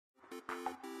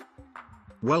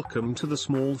Welcome to the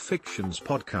Small Fictions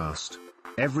Podcast.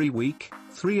 Every week,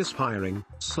 three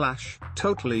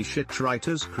aspiring/totally shit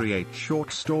writers create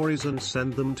short stories and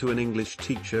send them to an English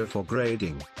teacher for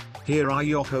grading. Here are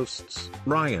your hosts,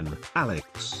 Ryan,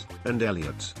 Alex, and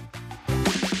Elliot.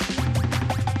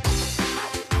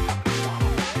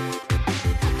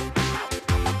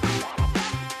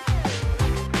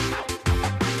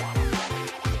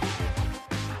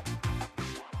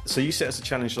 So you set us a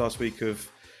challenge last week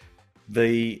of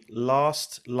the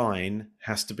last line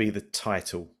has to be the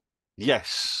title.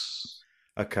 Yes.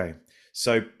 Okay.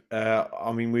 So,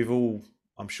 I'm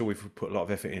sure we've put a lot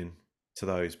of effort in to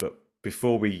those, but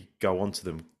before we go on to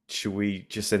them, should we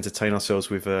just entertain ourselves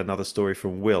with another story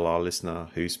from Will, our listener,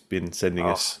 who's been sending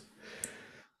us?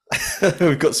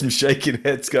 We've got some shaking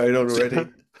heads going on already.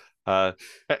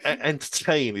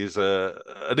 Entertain is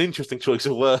an interesting choice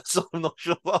of words. I'm not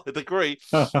sure I'd agree.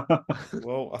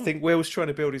 Well, I think Will's trying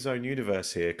to build his own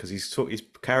universe here because he's taught his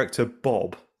character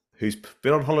Bob, who's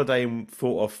been on holiday and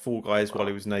fought off four guys while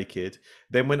he was naked,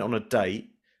 then went on a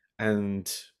date,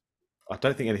 and I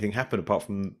don't think anything happened apart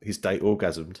from his date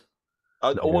orgasmed.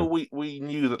 Well, we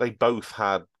knew that they both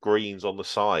had greens on the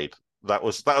side. That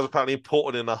was apparently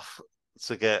important enough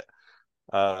to get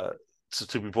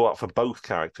to be brought up for both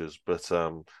characters. But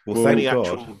thank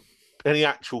God. Any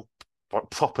actual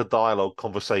proper dialogue,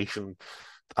 conversation,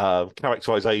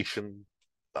 characterization,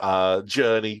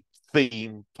 journey,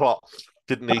 theme, plot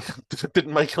didn't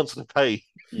make onto the page.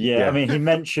 Yeah, I mean, he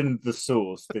mentioned the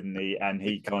source, didn't he? And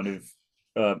he kind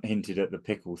of hinted at the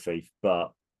pickle thief,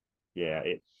 but yeah,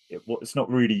 it's not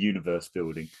really universe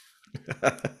building.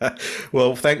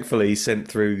 Well, thankfully, he sent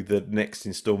through the next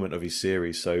installment of his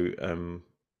series. So,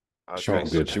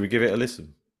 should we give it a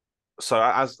listen? So,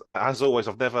 as always,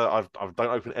 I don't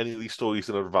open any of these stories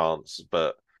in advance.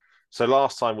 But so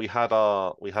last time we had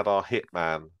our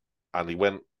hitman, and he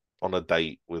went on a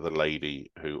date with a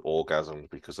lady who orgasmed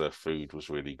because her food was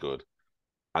really good,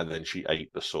 and then she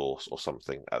ate the sauce or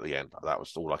something at the end. That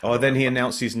was all I can remember. Then he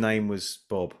announced his name was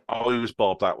Bob. Oh, he was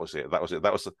Bob. That was it.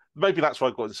 Maybe that's why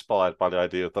I got inspired by the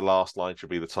idea of the last line should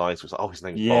be the title. It's like, his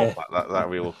name's Bob. That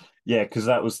real. Yeah, because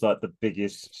that was like the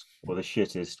biggest or the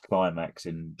shittest climax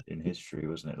in history,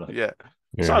 wasn't it? Like, yeah.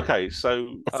 So okay,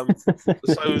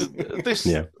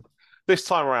 this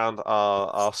time around,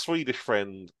 our Swedish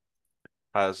friend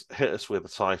has hit us with the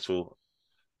title,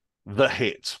 The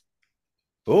Hit.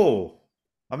 Oh,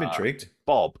 I'm intrigued.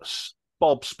 Bob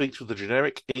speaks with a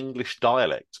generic English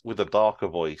dialect with a darker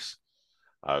voice.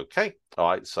 Okay, all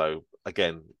right. So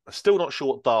again, still not sure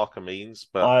what darker means,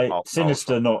 but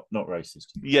sinister, not racist.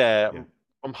 Yeah,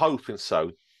 I'm hoping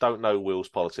so. Don't know Will's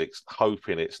politics.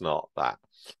 Hoping it's not that.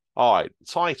 All right.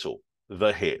 Title: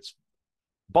 The Hit.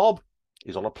 Bob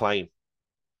is on a plane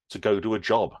to go do a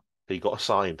job he got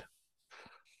assigned.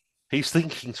 He's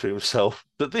thinking to himself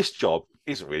that this job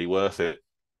isn't really worth it,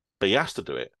 but he has to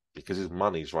do it because his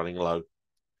money's running low.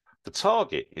 The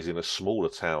target is in a smaller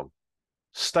town,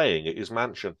 staying at his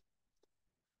mansion.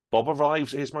 Bob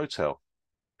arrives at his motel.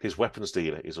 His weapons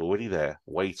dealer is already there,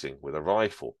 waiting with a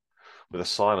rifle, with a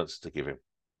silencer to give him,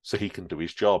 so he can do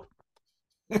his job.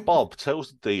 Bob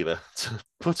tells the dealer to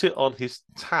put it on his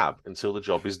tab until the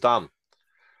job is done.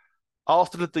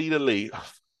 After the dealer leaves,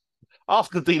 what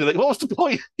was the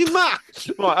point in that?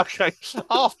 Right, okay.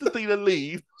 After the dealer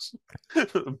leaves,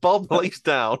 Bob lays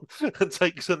down and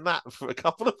takes a nap for a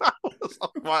couple of hours.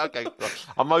 Right, okay.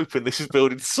 I'm hoping this is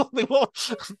building something more.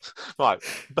 Right.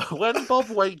 But when Bob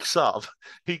wakes up,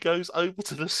 he goes over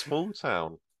to the small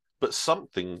town, but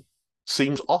something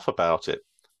seems off about it.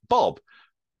 Bob,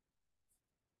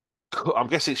 I'm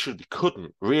guessing it should be,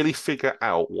 couldn't really figure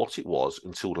out what it was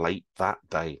until late that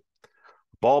day.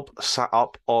 Bob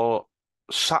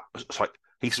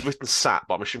he's written sat,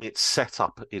 but I'm assuming it's set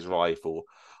up his rifle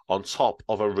on top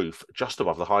of a roof just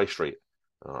above the high street.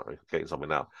 All right, getting something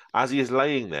now. As he is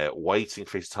laying there waiting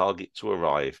for his target to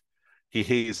arrive, he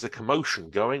hears a commotion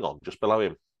going on just below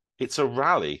him. It's a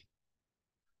rally,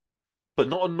 but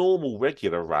not a normal,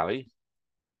 regular rally.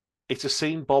 It's a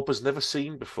scene Bob has never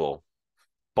seen before.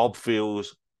 Bob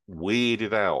feels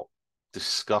weirded out,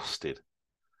 disgusted,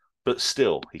 but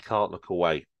still he can't look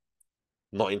away.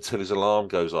 Not until his alarm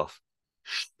goes off.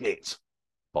 Shit,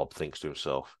 Bob thinks to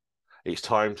himself. It's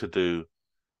time to do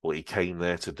what he came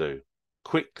there to do.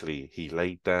 Quickly, he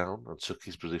laid down and took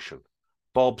his position.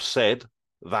 Bob said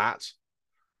that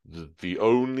the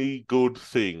only good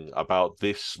thing about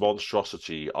this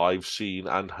monstrosity I've seen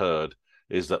and heard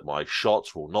is that my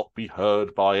shots will not be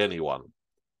heard by anyone.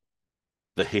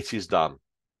 The hit is done.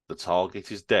 The target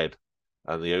is dead.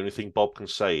 And the only thing Bob can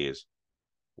say is,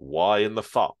 why in the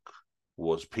fuck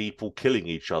was people killing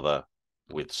each other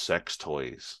with sex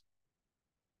toys.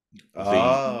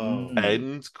 Oh, The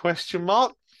end question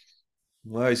mark.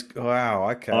 Wow.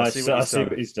 Okay, I I see what he's see done.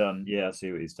 what he's done. Yeah, I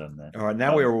see what he's done there. All right,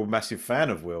 now we're all a massive fan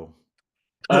of Will.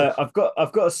 I've got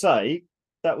to say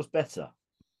that was better.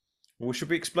 Well, should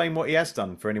we explain what he has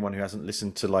done for anyone who hasn't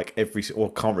listened to like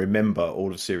or can't remember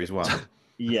all of series 1?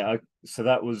 Yeah, so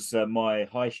that was my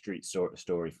High Street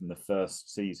story from the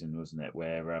first season, wasn't it?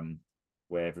 Where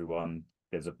everyone,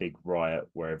 there's a big riot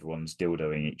where everyone's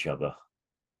dildoing each other,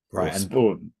 Right,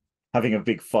 or having a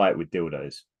big fight with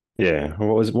dildos. Yeah.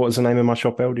 What was the name of my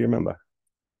shop, El? Do you remember?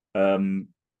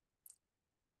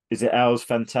 Is it Al's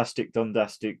fantastic,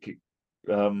 dondastic,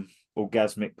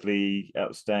 orgasmically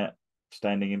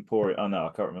outstanding emporium? Oh no,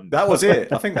 I can't remember. that was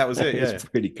it. I think that was it. Yeah, It's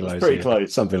pretty close. It's pretty yeah.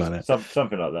 close. Something like that.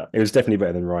 Something like that. It was definitely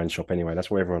better than Ryan's shop anyway.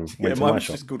 That's where everyone went it to might my be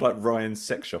shop. just called like Ryan's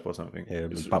Sex Shop or something. Yeah,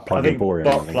 I Plug think Emporium.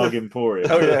 Butt Plug Emporium.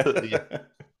 Oh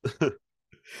yeah.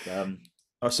 Um,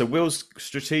 So Will's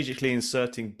strategically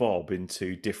inserting Bob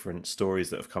into different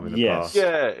stories that have come in the Yes. past.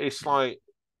 Yeah, it's like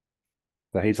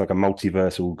So he's like a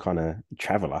multiversal kind of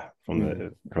traveler from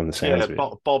the sounds yeah, of it.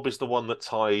 Bob is the one that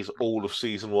ties all of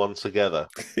season 1 together.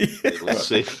 Let's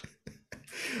see.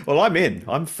 Well, I'm in.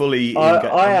 I'm fully.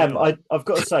 I am. I've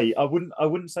got to say, I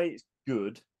wouldn't say it's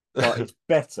good, but it's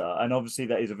better. And obviously,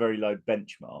 that is a very low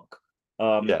benchmark.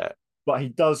 Yeah, But he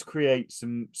does create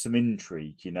some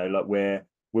intrigue. You know, like we're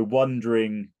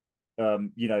wondering,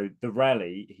 the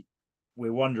rally.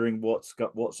 We're wondering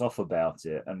what's off about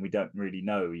it, and we don't really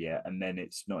know yet. And then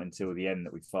it's not until the end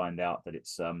that we find out that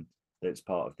it's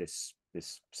part of this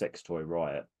sex toy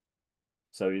riot.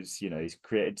 So he's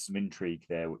created some intrigue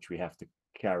there, which we have to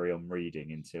carry on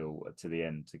reading until to the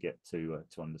end to get to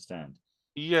understand.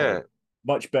 yeah, So,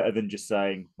 much better than just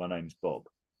saying my name's Bob.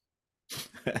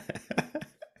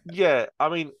 yeah. I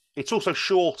mean, it's also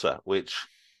shorter, which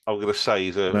I'm going to say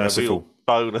is a Merciful. real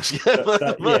bonus.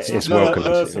 It's welcome.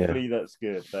 Mercifully, that's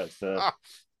good. That's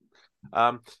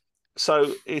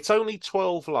So it's only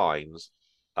 12 lines,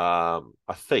 I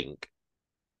think.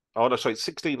 Oh no, sorry, it's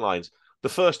 16 lines. The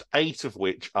first 8 of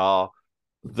which are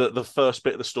the first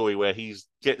bit of the story where he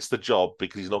gets the job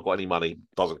because he's not got any money,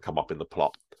 doesn't come up in the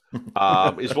plot.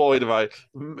 Is worried about,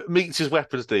 meets his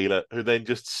weapons dealer, who then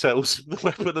just sells him the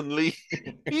weapon and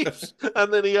leaves,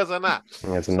 and then he has a nap.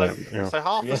 So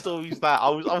half the story is that. I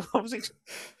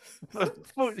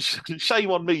was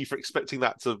shame on me for expecting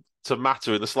that to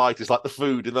matter in the slightest, like the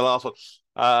food in the last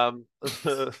one.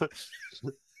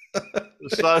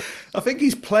 So I think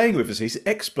he's playing with us. He's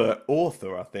expert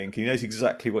author. I think he knows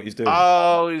exactly what he's doing.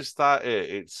 Oh, is that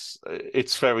it?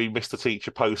 It's very Mr.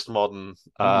 Teacher postmodern.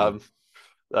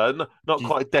 Not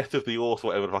quite Death of the Author,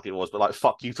 whatever the fuck it was, but like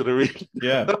fuck you to the reader.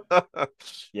 Yeah,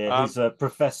 yeah. He's a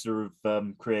professor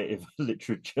of creative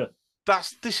literature.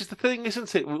 This is the thing,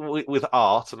 isn't it? With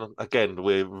art, and again,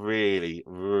 we're really,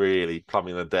 really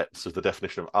plumbing the depths of the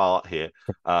definition of art here.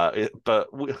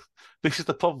 This is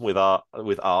the problem with art.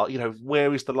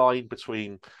 Where is the line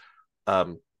between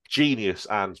genius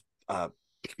and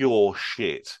pure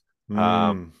shit? He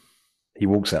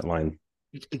walks that line.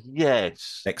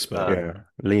 Yes, expert.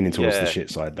 Leaning towards the shit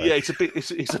side. Though. Yeah, it's a bit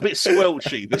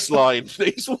squelchy. This line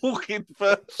he's walking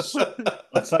for.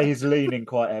 I'd say he's leaning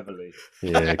quite heavily.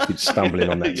 Yeah, keeps stumbling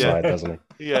on that side, doesn't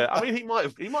he? Yeah, I mean, he might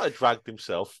have dragged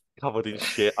himself covered in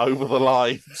shit over the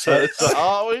line. So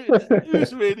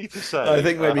who's really to say? I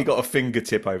think maybe he got a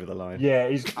fingertip over the line. Yeah,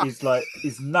 he's like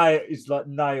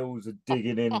nails are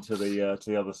digging into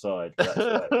the other side.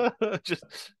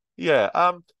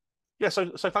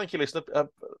 So thank you, listener.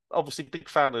 Obviously, big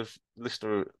fan of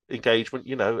listener engagement.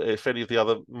 If any of the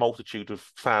other multitude of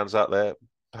fans out there,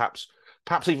 perhaps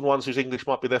even ones whose English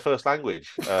might be their first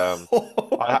language.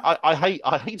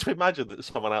 I hate to imagine that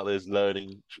someone out there is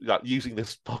learning, like using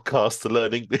this podcast to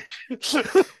learn English.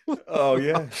 Oh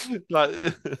yeah,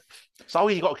 so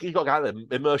you got to go out there,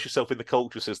 immerse yourself in the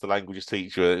culture, says the languages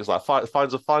teacher. It's like find a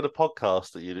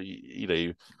podcast that you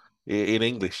know. In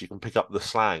English, you can pick up the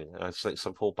slang. I think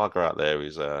some poor bugger out there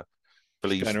is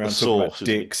believes the source is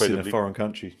dicks in a foreign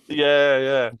country.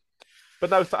 Yeah. But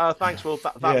no, thanks, Will.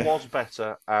 That was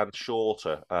better and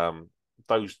shorter.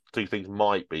 Those two things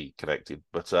might be connected,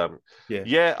 but I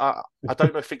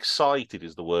don't know if excited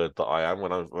is the word that I am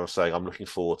when I'm saying I'm looking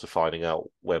forward to finding out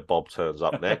where Bob turns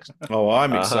up next. Oh,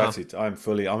 I'm excited. I'm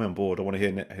on board. I want to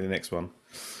hear the next one.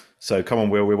 So come on,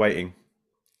 Will. We're waiting.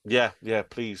 Yeah.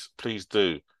 Please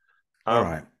do. All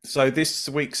right. So this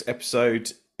week's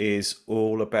episode is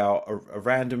all about a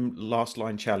random last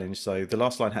line challenge. So the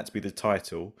last line had to be the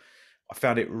title. I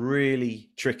found it really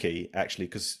tricky, actually,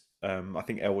 because I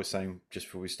think Elle was saying just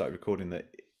before we started recording that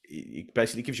it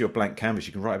basically gives you a blank canvas.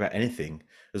 You can write about anything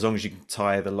as long as you can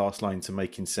tie the last line to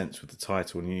making sense with the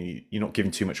title, and you're not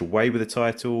giving too much away with the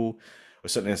title. Or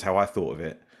certainly that's how I thought of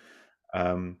it.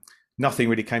 Nothing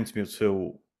really came to me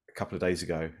until a couple of days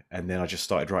ago, and then I just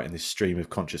started writing this stream of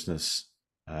consciousness.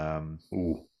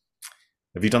 Ooh,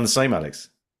 Have you done the same, Alex?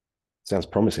 sounds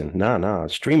promising. No,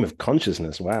 stream of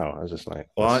consciousness. Wow, I was just like,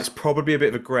 Well, it's probably a bit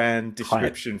of a grand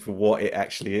description for what it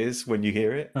actually is when you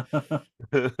hear it.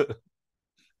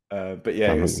 But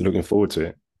yeah, I'm looking forward to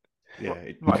it. Yeah,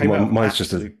 it Right, came out of mine's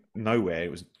just absolute nowhere.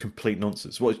 It was complete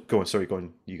nonsense. What? Go on. Sorry, go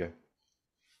on. You go.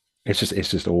 It's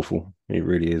just awful. It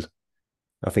really is.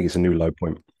 I think it's a new low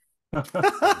point.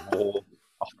 Oh,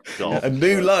 God. A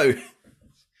new low.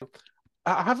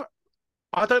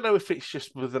 I don't know if it's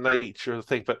just with the nature of the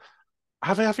thing, but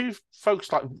have you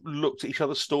folks like looked at each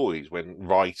other's stories when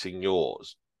writing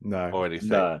yours No. or anything?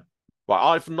 No. Well,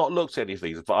 I've not looked at any of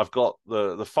these, but I've got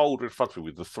the folder in front of me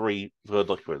with the three Word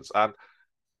documents, and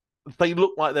they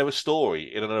look like they're a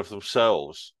story in and of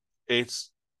themselves.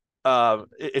 It's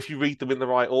if you read them in the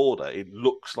right order, it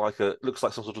looks like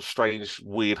some sort of strange,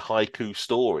 weird haiku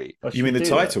story. You mean the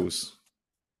titles?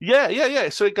 Yeah.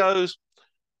 So it goes.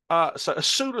 So as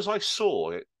soon as I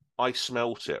saw it, I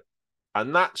smelt it,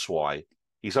 and that's why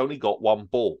he's only got one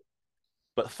ball.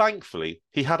 But thankfully,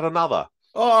 he had another.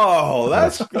 Oh,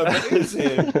 that's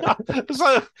amazing.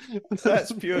 So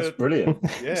That's pure. That's brilliant.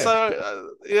 Yeah.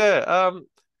 So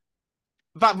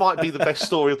that might be the best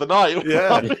story of the night.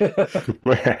 Yeah.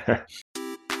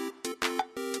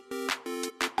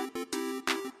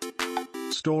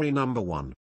 Story number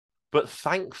 1. But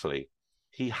thankfully,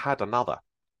 he had another.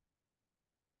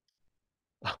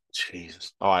 Oh,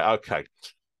 Jesus. All right, okay.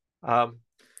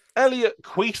 Elliot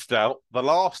queefed out the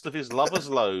last of his lover's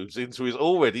loads into his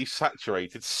already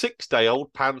saturated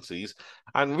 6-day-old panties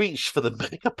and reached for the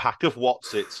bigger pack of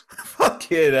What's-Its.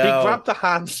 Fucking hell.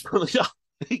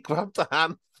 He grabbed a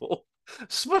handful,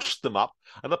 smushed them up,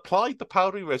 and applied the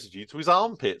powdery residue to his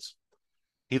armpits.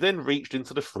 He then reached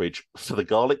into the fridge for the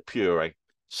garlic puree,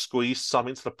 squeezed some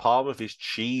into the palm of his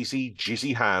cheesy,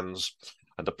 jizzy hands,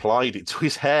 and applied it to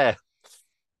his hair.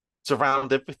 To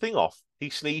round everything off, he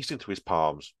sneezed into his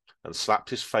palms and slapped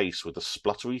his face with a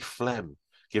spluttery phlegm,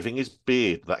 giving his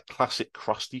beard that classic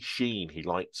crusty sheen he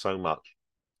liked so much.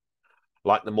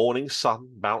 Like the morning sun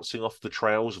bouncing off the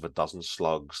trails of a dozen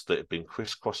slugs that had been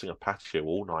crisscrossing a patio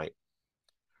all night,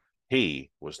 he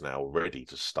was now ready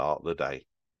to start the day.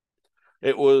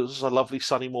 It was a lovely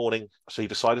sunny morning, so he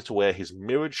decided to wear his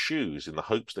mirrored shoes in the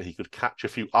hopes that he could catch a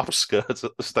few upskirts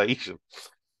at the station.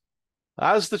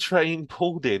 As the train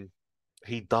pulled in,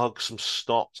 he dug some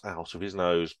snot out of his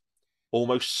nose,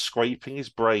 almost scraping his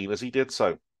brain as he did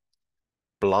so.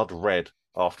 Blood red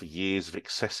after years of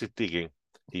excessive digging,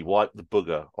 he wiped the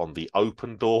booger on the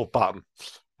open door button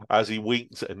as he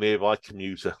winked at a nearby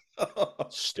commuter.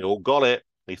 Still got it,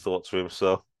 he thought to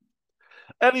himself.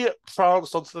 Elliot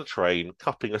pranced onto the train,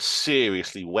 cupping a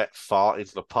seriously wet fart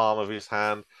into the palm of his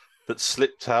hand that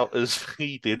slipped out as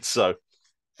he did so.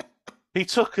 He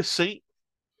took a seat,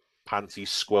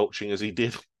 panties squelching as he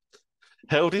did,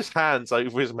 held his hands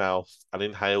over his mouth and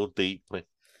inhaled deeply.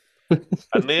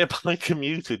 A nearby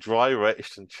commuter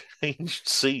dry-retched and changed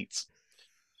seats.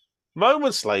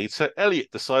 Moments later, Elliot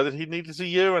decided he needed to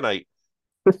urinate.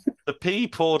 The pee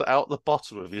poured out the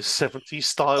bottom of his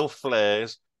 70s-style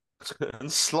flares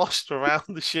and sloshed around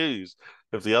the shoes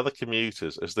of the other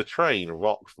commuters as the train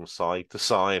rocked from side to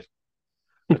side.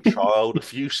 A child a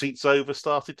few seats over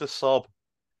started to sob.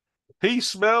 "He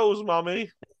smells,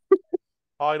 Mummy."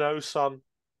 "I know, son.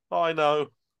 I know."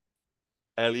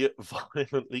 Elliot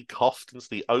violently coughed into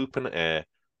the open air,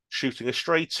 shooting a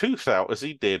stray tooth out as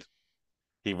he did.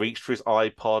 He reached for his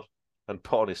iPod and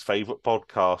put on his favourite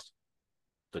podcast,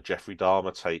 the Jeffrey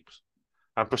Dahmer tapes,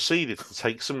 and proceeded to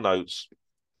take some notes.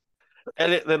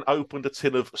 Elliot then opened a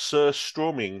tin of Sir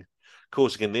Strumming,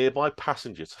 causing a nearby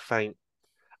passenger to faint.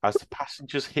 As the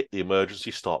passengers hit the emergency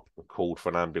stop and called for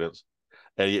an ambulance,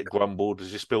 Elliot grumbled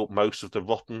as he spilt most of the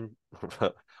rotten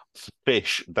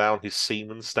fish down his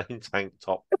semen-stained tank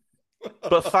top.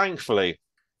 But thankfully,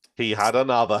 he had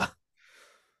another.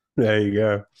 There you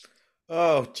go.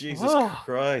 Oh, Jesus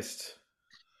Christ.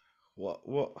 What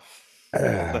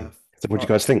So what do you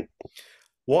guys think?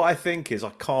 What I think is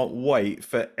I can't wait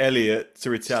for Elliot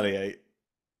to retaliate.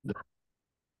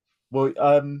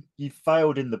 Well, you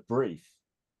failed in the brief.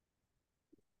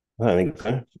 I don't think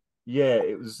so. Yeah,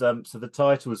 it was so the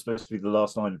title was supposed to be the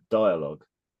last line of dialogue,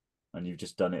 and you've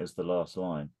just done it as the last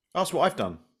line. That's what I've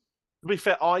done. To be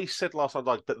fair, I said last time,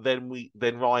 like, but then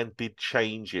Ryan did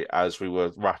change it as we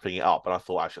were wrapping it up, and I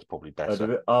thought actually that's probably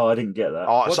better. Oh, I didn't get that.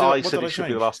 So I what said did I it should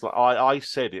be the change? last line. I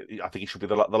said it. I think it should be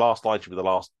the last line should be the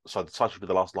last. Sorry, the title should be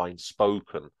the last line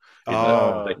spoken.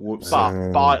 Whoops.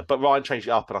 But Ryan changed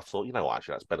it up, and I thought, you know what,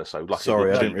 actually that's better. So like,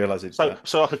 Sorry, I didn't realise it.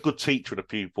 So like a good teacher and a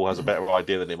pupil has a better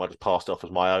idea than him. I just passed it off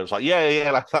as my own. It's like,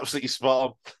 yeah, that's absolutely spot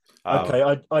on. Okay,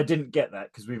 I didn't get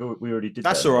that because we already did.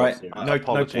 That's that all right. No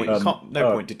point.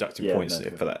 No point deducting points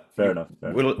for that. Fair enough.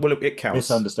 Well, it counts.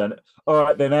 Misunderstand it. All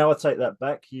right, then now I take that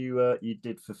back. You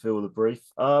did fulfil the brief.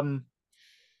 I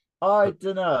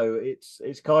don't know.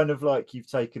 It's kind of like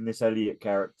you've taken this Elliot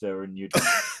character and you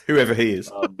whoever he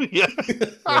is. Yeah,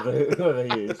 whoever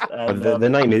he is. And, the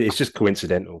name is just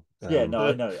coincidental. Yeah, no,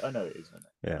 I know it is.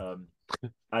 Yeah.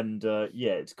 And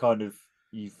it's kind of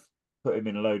you've put him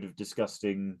in a load of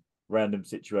disgusting random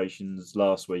situations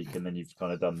last week, and then you've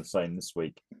kind of done the same this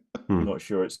week. I'm not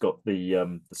sure it's got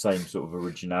the same sort of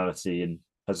originality and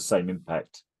has the same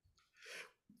impact.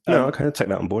 No, I kind of take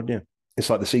that on board. Yeah, it's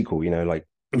like the sequel, like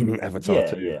Avatar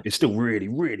 2. Yeah. It's still really,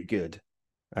 really good.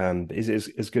 Is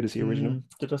it as good as the original?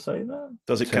 Did I say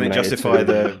that? Can it justify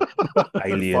the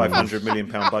Alien £500 million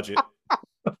budget?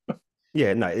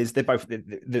 Yeah, no, they're both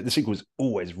the sequel is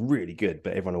always really good,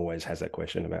 but everyone always has that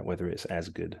question about whether it's as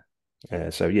good.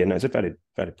 So yeah, no, it's a valid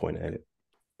point, Elliot.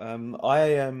 I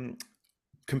am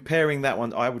comparing that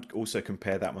one. I would also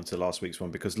compare that one to last week's one,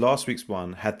 because last week's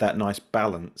one had that nice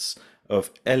balance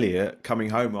of Elliot coming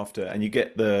home after, and you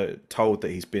get told that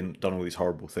he's done all these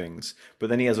horrible things, but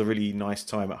then he has a really nice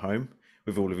time at home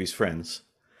with all of his friends.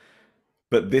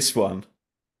 But this one,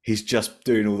 he's just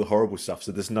doing all the horrible stuff,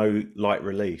 so there's no light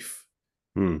relief.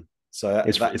 So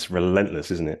it's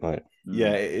relentless, isn't it? Like,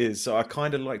 yeah, it is. So I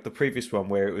kind of like the previous one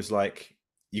where it was like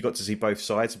you got to see both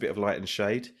sides, a bit of light and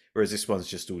shade, whereas this one's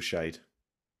just all shade.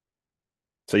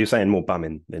 So you're saying more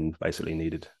bumming than basically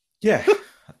needed? Yeah,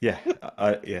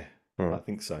 I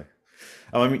think so.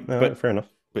 I mean, but fair enough.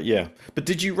 But yeah, but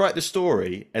did you write the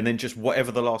story and then just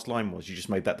whatever the last line was, you just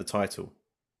made that the title?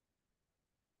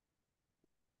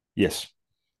 Yes.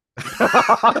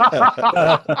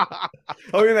 I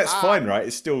mean, that's fine, right?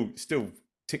 It still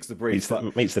ticks the brief.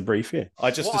 Meets the brief, yeah.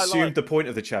 I just assumed the point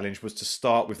of the challenge was to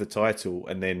start with the title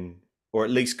and then, or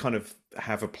at least kind of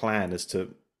have a plan as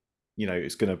to,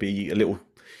 it's going to be a little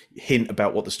hint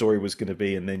about what the story was going to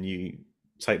be, and then you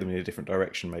take them in a different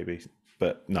direction, maybe.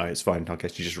 But no, it's fine. I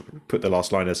guess you just put the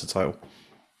last line as the title.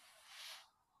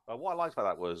 What I liked about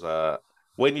that was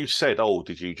when you said, "Oh,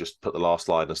 did you just put the last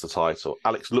line as the title?"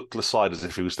 Alex looked aside as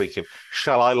if he was thinking,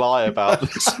 "Shall I lie about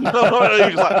this?" He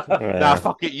was like, "Nah,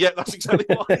 fuck it. Yeah, that's exactly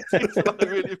what I did. And I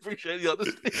really appreciate the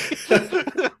honesty."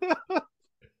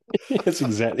 That's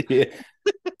exactly it.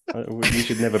 You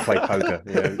should never play poker.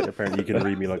 Apparently, you can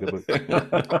read me like a book.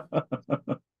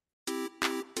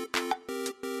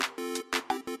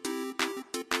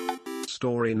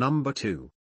 Story number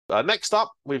 2. Next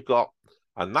up, we've got,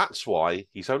 and that's why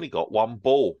he's only got one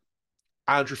ball.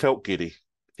 Andrew felt giddy.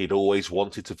 He'd always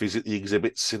wanted to visit the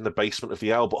exhibits in the basement of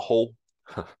the Albert Hall.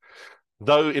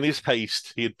 Though in his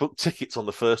haste, he had booked tickets on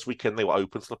the first weekend they were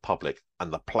open to the public,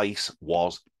 and the place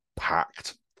was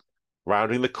packed.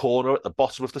 Rounding the corner at the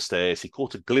bottom of the stairs, he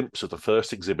caught a glimpse of the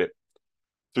first exhibit.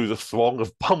 Through the throng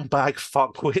of bumbag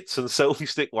fuckwits and selfie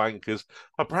stick wankers,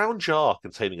 a brown jar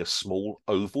containing a small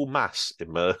oval mass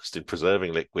immersed in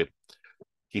preserving liquid.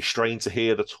 He strained to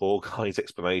hear the tour guide's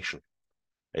explanation.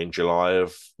 In July of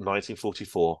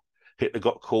 1944, Hitler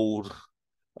got called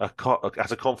at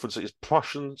a conference at his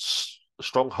Prussian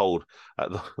stronghold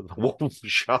at the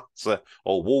Wolfschatze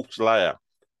or Wolf's Lair.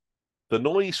 The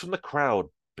noise from the crowd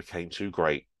became too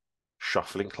great.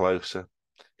 Shuffling closer,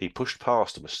 he pushed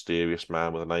past a mysterious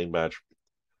man with a name badge.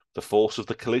 The force of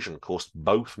the collision caused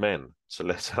both men to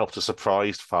let out a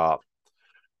surprised fart.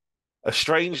 A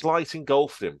strange light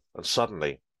engulfed him, and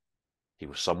suddenly he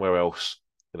was somewhere else,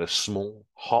 in a small,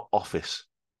 hot office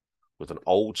with an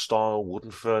old-style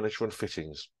wooden furniture and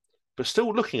fittings. But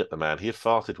still looking at the man he had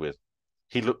farted with,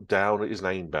 he looked down at his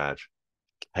name badge.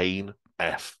 Kane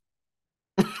F.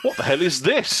 "What the hell is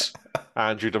this?"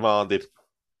 Andrew demanded.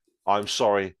 "I'm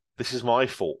sorry. This is my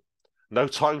fault. No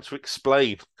time to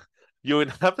explain. You're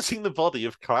inhabiting the body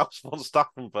of Klaus von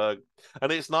Stauffenberg,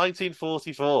 and it's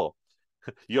 1944.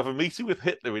 You have a meeting with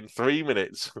Hitler in 3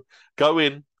 minutes. Go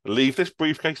in, leave this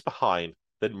briefcase behind,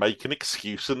 then make an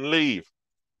excuse and leave."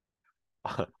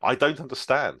 "I don't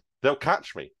understand. They'll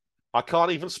catch me. I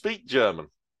can't even speak German."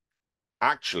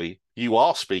 "Actually, you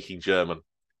are speaking German.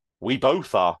 We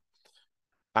both are."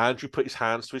 Andrew put his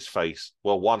hands to his face.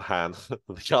 Well, one hand,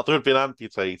 the other had been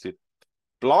amputated.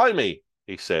 "Blimey,"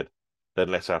 he said, then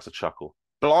let out a chuckle.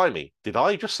 Blimey, did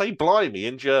I just say blimey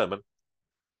in German?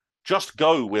 Just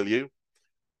go, will you?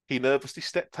 He nervously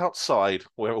stepped outside,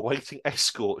 where a waiting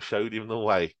escort showed him the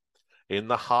way. In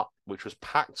the hut, which was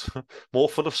packed more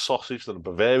full of sausage than a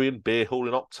Bavarian beer hall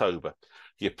in October,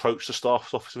 he approached the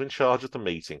staff officer in charge of the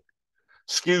meeting.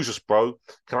 Excuse us, bro.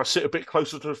 Can I sit a bit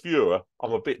closer to the Fuhrer?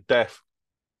 I'm a bit deaf.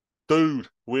 Dude,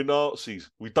 we're Nazis.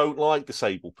 We don't like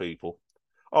disabled people.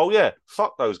 Oh, yeah,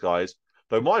 fuck those guys.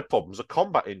 Though my problems are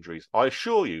combat injuries, I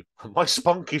assure you. My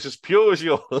spunk is as pure as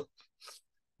yours.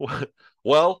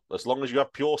 Well, as long as you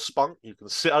have pure spunk, you can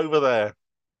sit over there.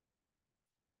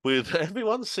 With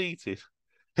everyone seated,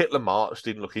 Hitler marched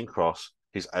in looking cross.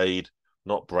 His aide,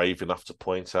 not brave enough to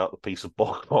point out the piece of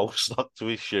bog mold stuck to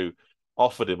his shoe,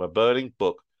 offered him a burning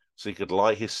book so he could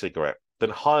light his cigarette, then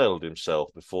heiled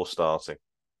himself before starting.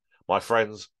 My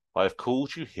friends, I have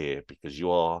called you here because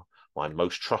you are my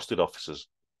most trusted officers,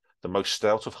 the most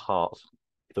stout of heart,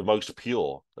 the most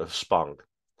pure of spunk.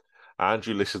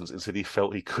 Andrew listened until he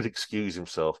felt he could excuse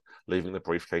himself, leaving the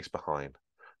briefcase behind,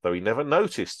 though he never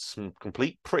noticed some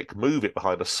complete prick move it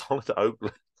behind a solid oak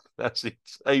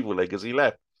table leg as he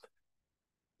left.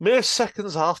 Mere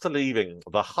seconds after leaving,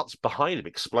 the huts behind him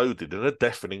exploded in a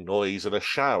deafening noise and a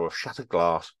shower of shattered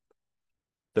glass.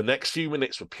 The next few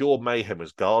minutes were pure mayhem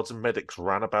as guards and medics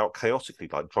ran about chaotically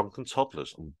like drunken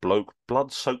toddlers, and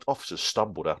blood-soaked officers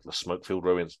stumbled out of the smoke-filled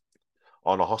ruins.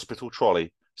 On a hospital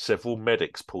trolley, several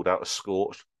medics pulled out a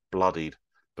scorched, bloodied,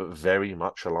 but very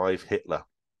much alive Hitler.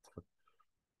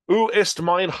 "Wo ist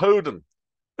mein Hoden?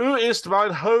 Wo ist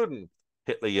mein Hoden?"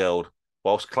 Hitler yelled,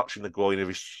 whilst clutching the groin of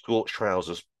his scorched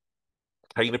trousers.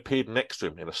 Kane appeared next to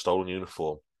him in a stolen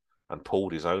uniform and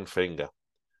pulled his own finger.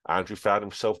 Andrew found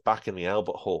himself back in the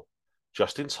Albert Hall,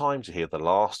 just in time to hear the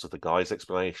last of the guy's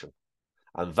explanation.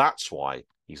 And that's why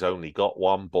he's only got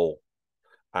one ball.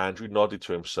 Andrew nodded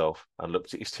to himself and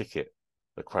looked at his ticket,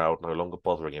 the crowd no longer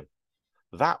bothering him.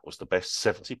 That was the best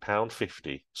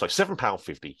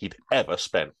 £7.50 he'd ever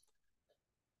spent.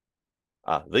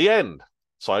 The end.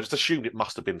 So I just assumed it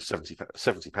must have been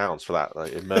 £70 for that,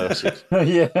 immersive.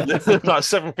 Yeah. Like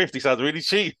 £7.50 sounds really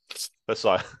cheap. That's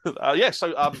right.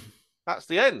 So that's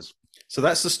the end. So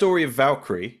that's the story of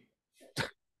Valkyrie,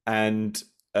 and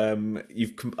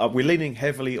we're leaning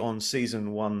heavily on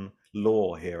season 1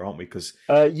 lore here, aren't we? Because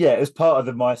yeah, it's part of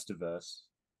the Meisterverse.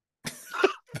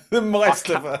 the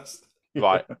Meisterverse,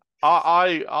 right?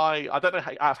 I don't know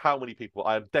how many people.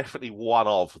 I am definitely one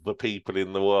of the people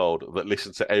in the world that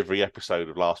listen to every episode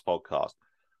of Last Podcast.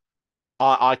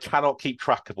 I cannot keep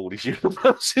track of all these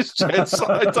universes, gents.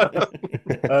 I don't know.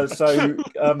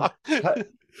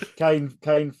 Kane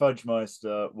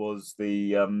Fudgemeister was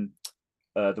the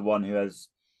one who has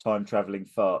time traveling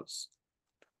farts,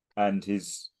 and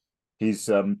his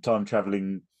time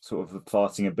traveling sort of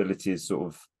farting abilities sort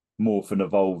of morph and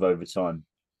evolve over time.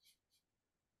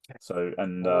 So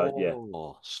yeah,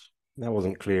 that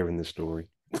wasn't clear in the story.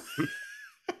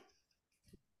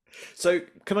 So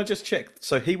can I just check?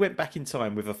 So he went back in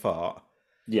time with a fart.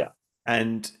 Yeah,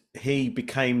 and he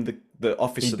became the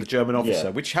officer, the German officer. Yeah.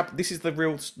 Which happened. This is the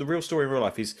real story in real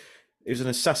life. It was an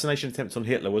assassination attempt on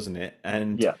Hitler, wasn't it?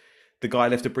 And yeah. The guy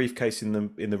left a briefcase in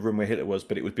the room where Hitler was,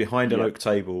 but it was behind an oak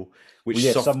table. Which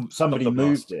somebody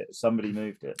moved it. Somebody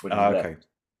moved it. When he okay. left.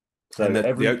 So and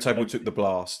the oak table took the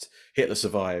blast. Hitler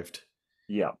survived.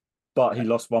 Yeah, but he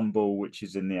lost one ball, which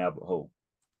is in the Albert Hall.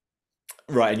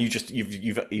 Right, and you've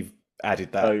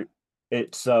added that. So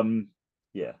it's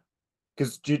yeah,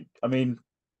 because do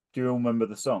you all remember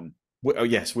the song? Oh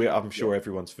yes, I'm sure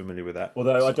everyone's familiar with that.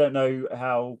 Although I don't know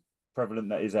how prevalent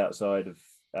that is outside of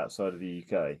the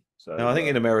UK. So no, I think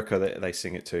in America they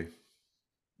sing it too.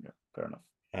 Yeah, fair enough.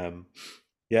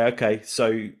 Yeah. Okay.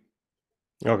 So.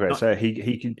 Okay, so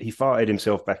he farted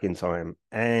himself back in time,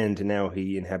 and now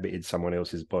he inhabited someone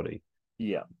else's body.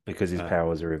 Yeah, because his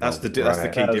powers are evolved. That's the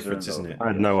key difference, isn't it? I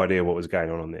had no idea what was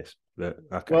going on this, but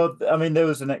okay. Well, there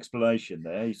was an explanation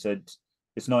there. He said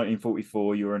it's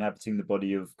 1944. You were inhabiting the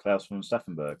body of Klaus von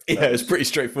Stauffenberg. Yeah, it was pretty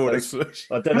straightforward explanation.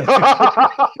 I don't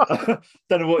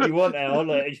know what you want, Al.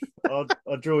 I'll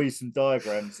draw you some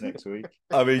diagrams next week.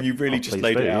 I mean, you really just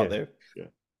laid it out there. Yeah.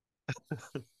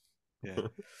 Yeah.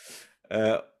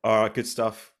 All right, good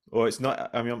stuff. Well, it's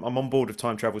not. I mean, I'm on board with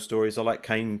time travel stories. I like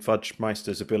Kane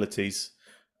Fudgemeister's abilities.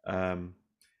 I'm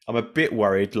a bit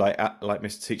worried, like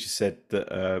Mr. Teacher said, that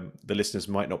the listeners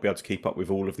might not be able to keep up with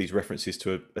all of these references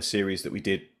to a series that we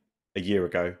did a year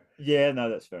ago. Yeah, no,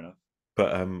 that's fair enough.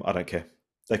 But I don't care.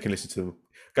 They can listen to them.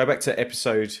 Go back to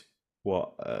episode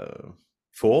 4,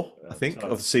 I think,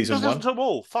 of season 1. Listen to them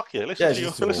all. Fuck yeah, listen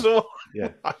to them all.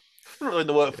 Yeah. I'm not doing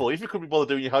the work for you. If you couldn't be bothered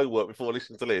doing your homework before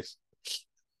listening to this.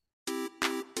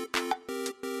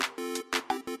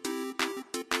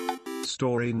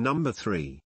 story number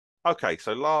 3. Okay,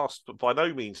 so last, but by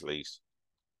no means least,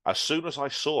 as soon as I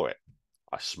saw it,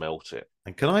 I smelt it.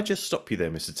 And can I just stop you there,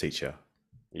 Mr. Teacher?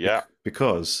 Yeah.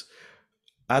 Because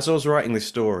as I was writing this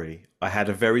story, I had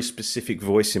a very specific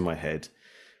voice in my head.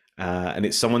 And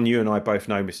it's someone you and I both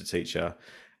know, Mr. Teacher.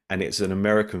 And it's an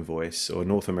American voice or a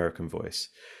North American voice.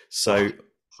 So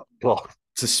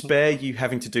to spare you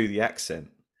having to do the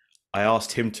accent, I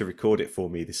asked him to record it for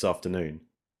me this afternoon.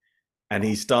 And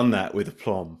he's done that with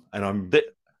aplomb. And I'm...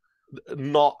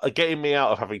 Not getting me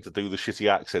out of having to do the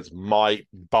shitty accents might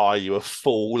buy you a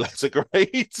full letter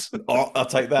grade. I'll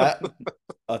take that.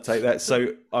 I'll take that.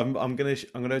 So I'm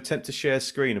gonna attempt to share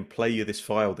screen and play you this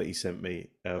file that he sent me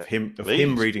of him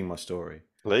reading my story.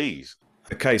 Please.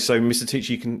 Okay, so Mr.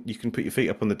 Teacher, you can put your feet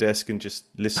up on the desk and just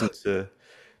listen to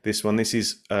this one. This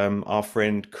is our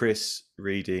friend Chris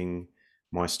reading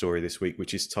my story this week,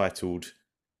 which is titled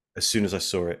 "As Soon as I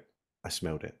Saw It, I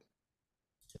Smelled It."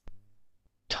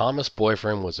 Thomas'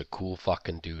 boyfriend was a cool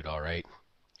fucking dude, alright?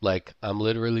 Like, I'm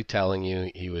literally telling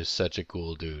you, he was such a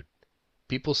cool dude.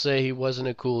 People say he wasn't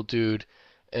a cool dude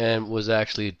and was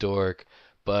actually a dork,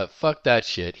 but fuck that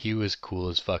shit, he was cool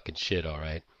as fucking shit,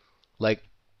 alright? Like,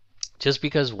 just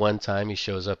because one time he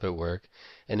shows up at work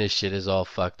and his shit is all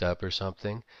fucked up or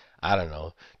something, I don't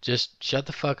know. Just shut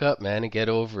the fuck up, man, and get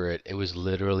over it. It was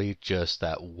literally just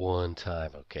that one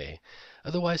time, okay?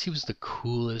 Otherwise, he was the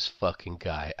coolest fucking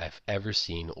guy I've ever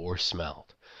seen or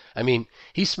smelled. I mean,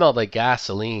 he smelled like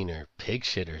gasoline or pig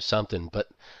shit or something, but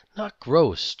not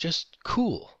gross, just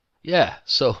cool. Yeah,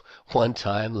 so one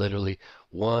time, literally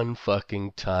one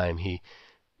fucking time,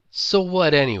 So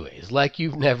what anyways? Like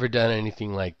you've never done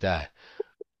anything like that.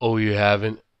 Oh, you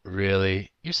haven't?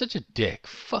 Really? You're such a dick.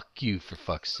 Fuck you, for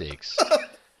fuck's sakes.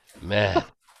 Man,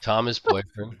 Thomas'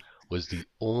 boyfriend was the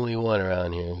only one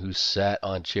around here who sat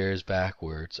on chairs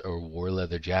backwards or wore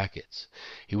leather jackets.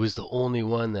 He was the only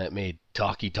one that made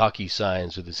talkie-talkie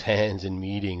signs with his hands in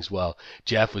meetings while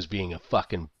Jeff was being a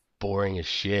fucking boring as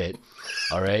shit.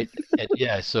 All right? And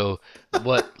yeah, so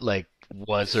like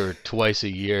once or twice a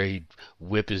year he'd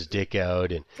whip his dick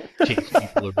out and chase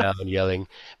people around yelling,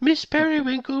 "Miss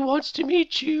Periwinkle wants to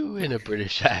meet you," in a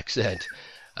British accent.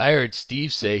 I heard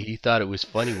Steve say he thought it was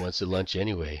funny once at lunch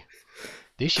anyway.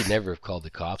 They should never have called the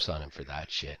cops on him for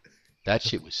that shit. That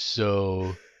shit was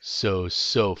so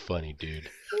funny, dude.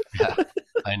 Yeah,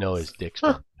 I know his dick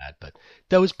smelled bad, but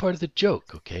that was part of the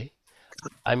joke, okay?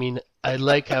 I mean, I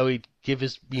like how he'd give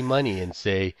me money and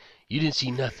say, "You didn't see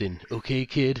nothing, okay,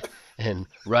 kid?" and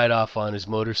ride off on his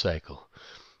motorcycle.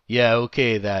 Yeah,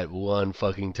 okay, that one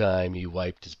fucking time he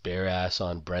wiped his bare ass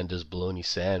on Brenda's bologna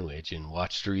sandwich and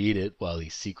watched her eat it while he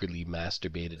secretly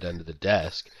masturbated under the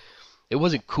desk. It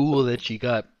wasn't cool that she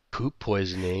got poop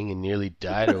poisoning and nearly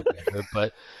died or whatever,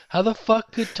 but how the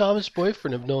fuck could Thomas'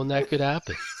 boyfriend have known that could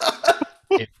happen?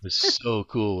 It was so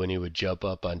cool when he would jump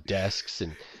up on desks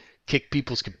and kick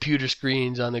people's computer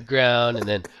screens on the ground and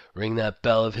then ring that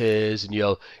bell of his and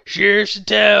yell, "Sheriff's in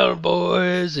town,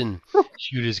 boys," and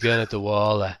shoot his gun at the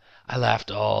wall. I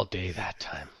laughed all day that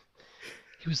time.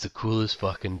 He was the coolest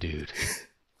fucking dude.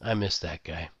 I miss that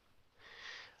guy.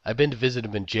 I've been to visit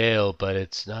him in jail, but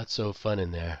it's not so fun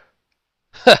in there.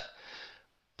 Ha!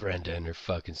 Brenda and her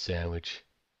fucking sandwich.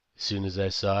 As soon as I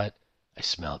saw it, I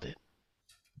smelled it.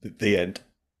 The end.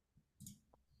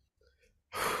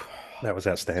 That was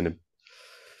outstanding.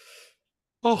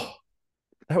 Oh,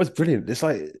 that was brilliant. It's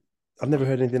like I've never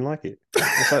heard anything like it.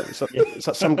 It's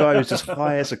like some guy who's just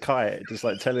high as a kite, just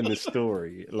like telling this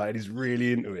story, like he's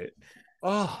really into it.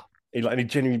 oh. And he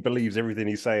genuinely believes everything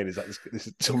he's saying is like this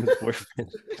is Tom's boyfriend.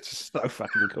 It's just so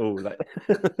fucking cool. Like,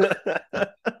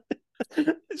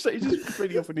 so he's just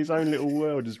completely off in his own little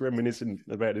world, just reminiscing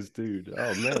about this dude.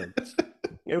 Oh man,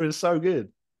 it was so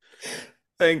good.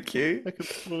 Thank you. That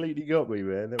completely got me,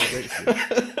 man. That was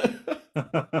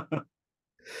excellent.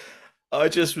 I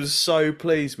just was so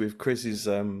pleased with Chris's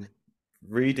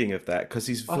reading of that because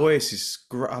his voice is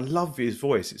I love his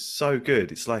voice. It's so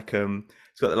good. It's like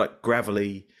it's got that like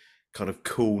gravelly kind of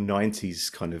cool 90s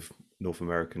kind of North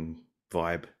American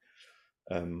vibe.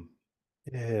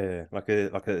 Yeah, like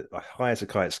a high as a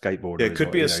kite skateboarder. Yeah, it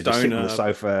could be a stoner. Just sitting on the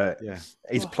sofa. Yeah,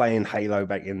 he's playing Halo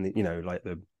back in the like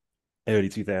the early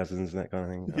 2000s and that kind of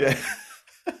thing.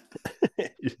 Yeah,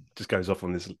 just goes off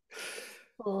on this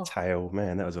tale.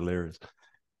 Man, that was hilarious.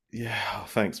 Yeah,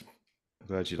 thanks. I'm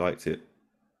glad you liked it.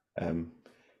 Yeah,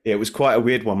 it was quite a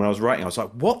weird one when I was writing. I was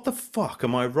like, "What the fuck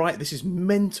am I writing? This is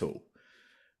mental."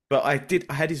 But I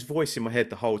had his voice in my head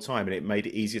the whole time, and it made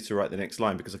it easier to write the next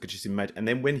line because I could just imagine. And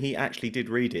then when he actually did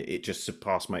read it, it just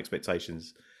surpassed my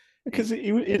expectations. Because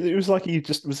it was like he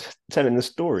just was telling the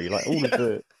story, like all of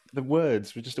the the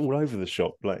words were just all over the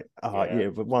shop. Like, Yeah.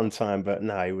 but one time, but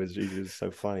no, he was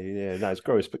so funny. Yeah, no, it's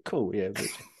gross, but cool. Yeah, but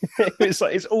it's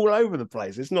like it's all over the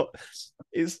place. It's not.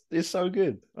 It's so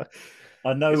good.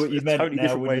 I know It's what you a meant totally now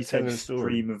different when way you of said telling a story.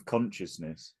 stream of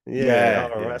consciousness. Yeah,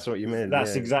 Yeah, that's what you meant.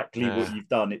 That's Yeah. exactly what Yeah. you've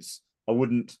done. It's I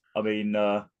wouldn't. I mean,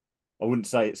 I wouldn't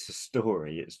say it's a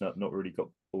story. It's not really got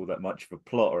all that much of a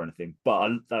plot or anything.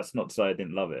 But that's not to say I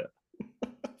didn't love it.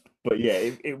 But yeah,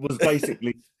 it was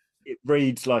basically it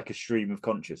reads like a stream of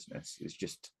consciousness. It's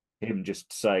just him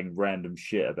just saying random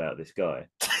shit about this guy.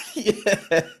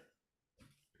 yeah,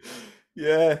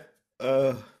 yeah.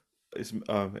 It's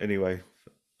anyway.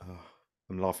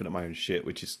 I'm laughing at my own shit,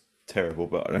 which is terrible,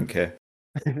 but I don't care.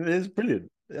 It's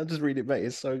brilliant. I'll just read it back.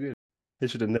 It's so good. They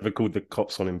should have never called the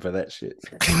cops on him for that shit.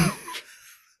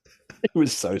 It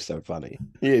was so funny.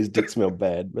 Yeah, his dick smelled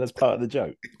bad, but that's part of the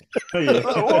joke. Yeah.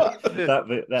 What?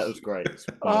 that was great. It's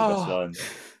one of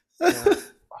the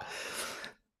best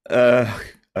lines.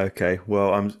 Okay.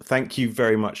 Well, thank you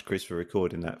very much, Chris, for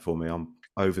recording that for me. I'm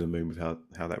over the moon with how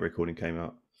that recording came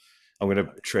out. I'm going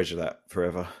to treasure that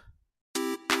forever.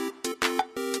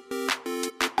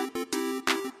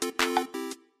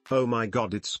 Oh my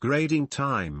god, it's grading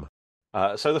time.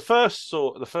 So the first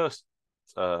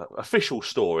official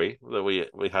story that we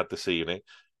had this evening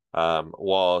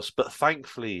was, but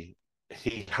thankfully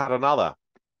he had another.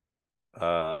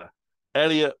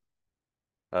 Elliot,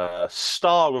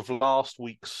 star of last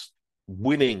week's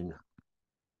winning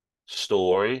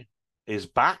story, is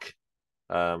back.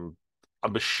 I'm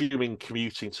assuming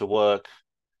commuting to work,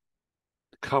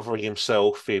 covering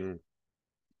himself in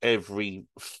every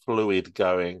fluid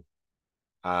going,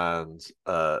 and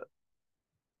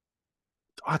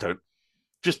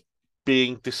just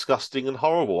being disgusting and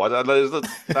horrible. I don't know.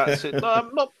 That's it.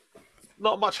 No,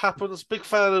 not much happens. Big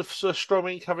fan of Sir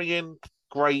Stromming coming in.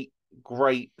 Great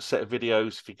set of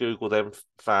videos. If you Google them,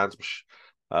 fans.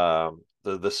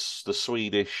 The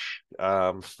Swedish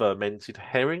fermented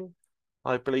herring,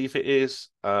 I believe it is,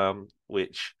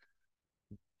 which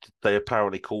they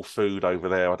apparently call food over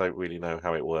there. I don't really know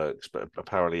how it works, but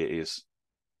apparently it is.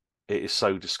 It is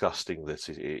so disgusting that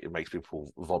it makes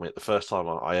people vomit. The first time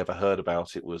I ever heard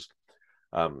about it was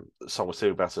someone was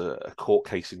saying about a court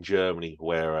case in Germany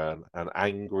where an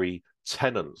angry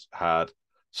tenant had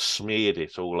smeared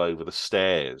it all over the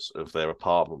stairs of their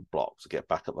apartment block to get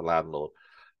back at the landlord,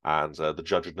 and the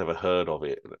judge had never heard of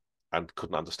it and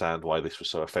couldn't understand why this was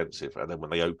so offensive. And then when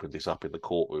they opened this up in the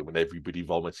courtroom and everybody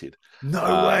vomited.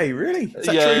 No way, really? Is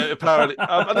that Yeah, true? apparently.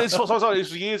 And this was, it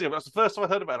was years ago, but that's the first time I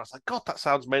heard about it. I was like, God, that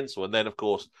sounds mental. And then, of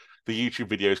course, the YouTube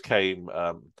videos came.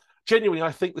 Genuinely,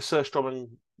 I think the Sir Strommen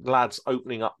lads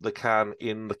opening up the can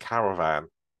in the caravan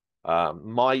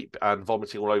and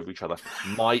vomiting all over each other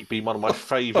might be one of my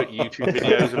favourite YouTube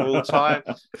videos of all time.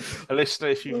 A listener,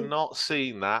 if you've not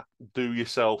seen that, do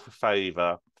yourself a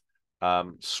favour.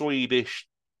 Swedish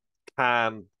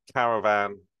can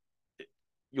caravan,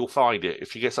 you'll find it.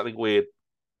 If you get something weird,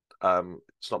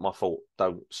 it's not my fault.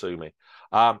 Don't sue me.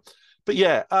 But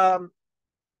yeah, I've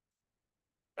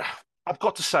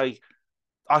got to say,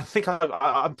 I think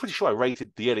I'm pretty sure I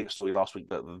rated the Elliot story last week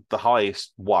the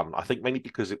highest one. I think mainly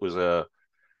because it was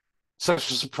such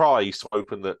a surprise to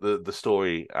open the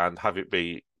story and have it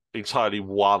be entirely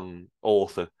one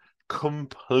author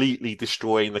completely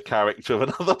destroying the character of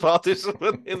another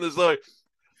participant in the story.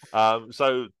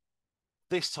 So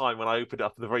this time when I opened it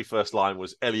up, the very first line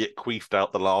was Elliot queefed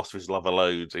out the last of his lover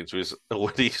loads into his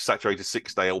already saturated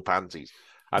 6-day-old panties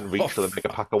and reached for the mega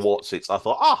pack of Watsits. I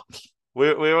thought,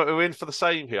 we're in for the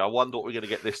same here. I wonder what we're going to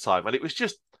get this time. And it was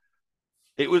just,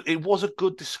 it was a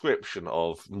good description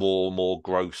of more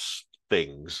gross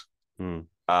things. But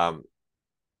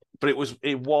it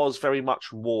was very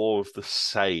much more of the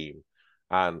same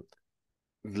and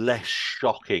less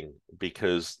shocking,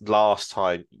 because last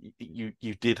time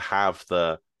you did have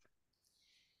the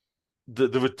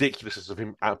ridiculousness of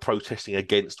him protesting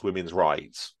against women's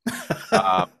rights,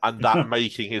 and that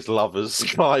making his lover's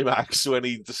climax when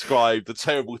he described the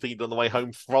terrible thing he'd done on the way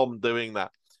home from doing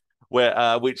that,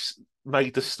 where which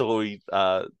made the story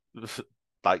like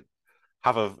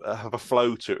have a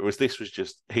flow to it. Whereas this was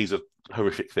just, here's a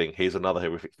horrific thing, here's another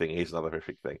horrific thing, here's another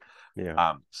horrific thing.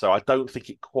 Yeah. So I don't think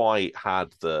it quite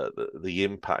had the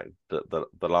impact that the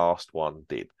last one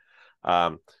did.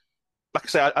 Like I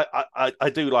say, I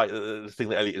do like the thing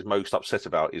that Elliot is most upset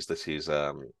about is that his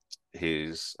was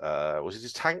it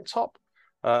his tank top?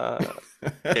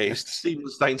 His steam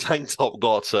stained tank top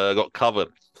got covered,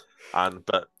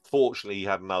 but fortunately he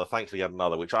had another. Thankfully, he had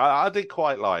another, which I did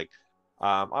quite like.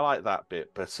 I like that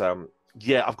bit, but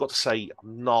yeah, I've got to say,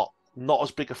 I'm not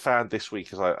as big a fan this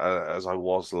week as I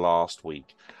was last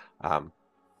week.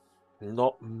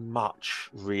 Not much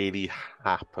really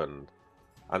happened.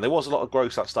 And there was a lot of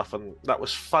gross out stuff, and that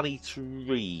was funny to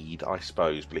read, I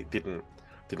suppose, but it didn't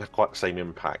have quite the same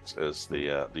impact as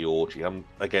the orgy. I'm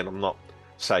not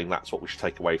saying that's what we should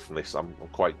take away from this. I'm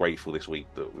quite grateful this week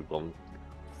that we've gone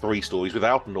 3 stories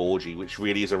without an orgy, which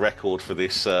really is a record for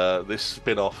this this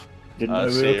spin-off. Didn't know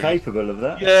we were capable of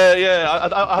that.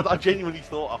 Yeah. I genuinely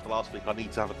thought after last week I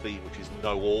need to have a theme which is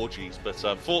no orgies, but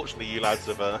unfortunately you lads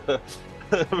have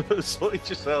sorted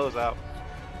yourselves out.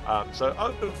 So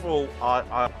overall,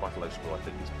 I'm quite a low score. I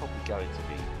think it's probably going to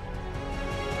be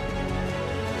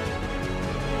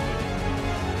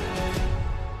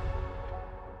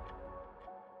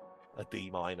a D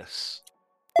minus.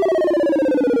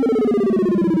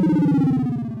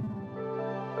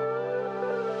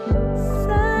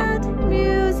 Sad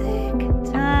music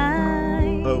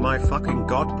time. Oh my fucking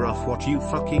god, bruv, what you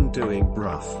fucking doing,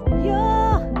 bruv?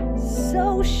 You're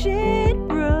so shit,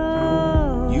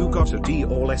 bro. You got a D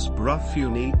or less, bruv, you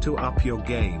need to up your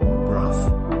game, bruv.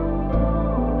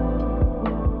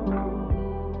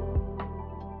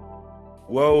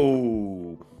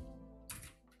 Whoa.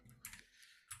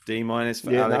 D minus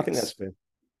for Yeah, Alex. no, I think that's fair.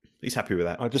 He's happy with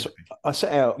that. I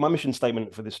set out my mission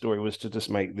statement for this story was to just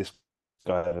make this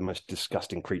guy the most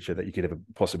disgusting creature that you could ever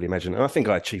possibly imagine, and I think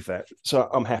I achieved that. So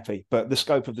I'm happy. But the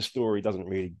scope of the story doesn't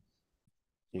really,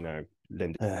 lend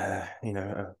a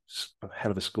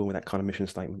hell of a score with that kind of mission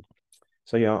statement.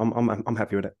 So yeah, I'm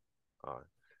happy with it. All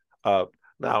right.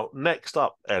 Now next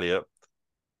up, Elliot,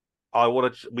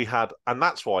 and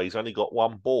that's why he's only got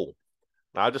 1 ball.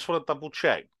 Now I just want to double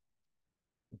check.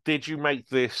 Did you make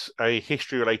this a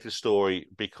history-related story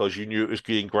because you knew it was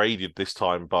being graded this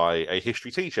time by a history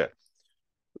teacher,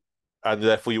 and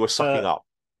therefore you were sucking up?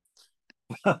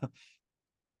 I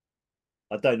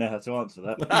don't know how to answer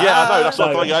that. Yeah, I know. That's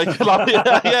what I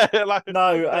thought.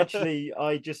 No, actually,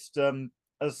 I just, as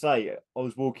I say, I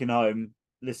was walking home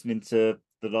listening to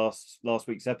the last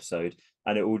week's episode,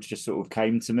 and it all just sort of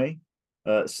came to me.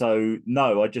 So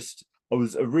no, I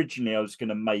was going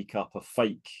to make up a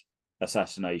fake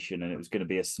assassination, and it was going to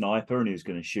be a sniper, and he was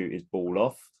going to shoot his ball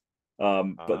off.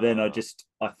 But then I thought,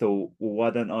 well,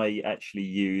 why don't I actually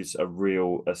use a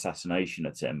real assassination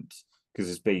attempt? Because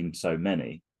there's been so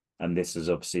many, and this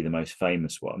is obviously the most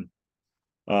famous one.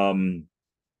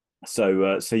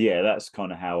 So yeah, that's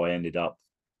kind of how I ended up.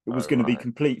 It was going to be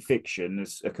complete fiction.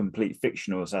 It's a complete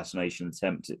fictional assassination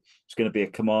attempt. It's going to be a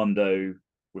commando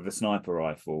with a sniper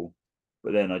rifle.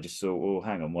 But then I just thought, well,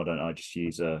 hang on, why don't I just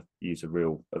use a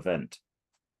real event?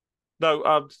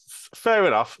 No, fair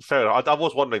enough. I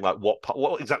was wondering, like, what part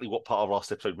of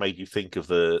last episode made you think of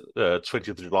the 20th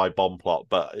of July bomb plot?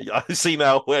 But I see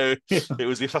now where it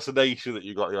was the assassination that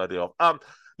you got the idea of.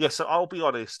 Yeah. So I'll be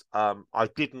honest. I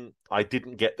didn't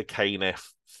get the KNF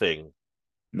thing.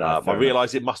 No, I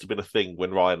realised it must have been a thing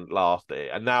when Ryan laughed at it,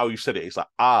 and now you said it. It's like,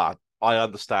 I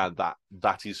understand that.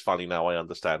 That is funny now. I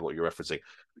understand what you're referencing.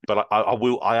 But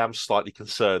I am slightly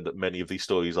concerned that many of these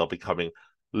stories are becoming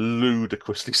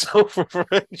ludicrously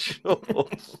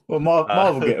self-referential. Well,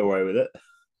 Marvel get away with it.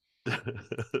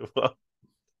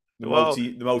 The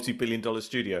multi-billion-dollar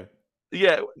studio.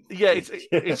 Yeah,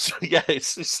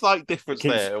 it's slight difference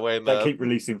there when they keep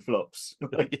releasing flops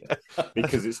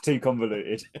because it's too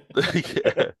convoluted.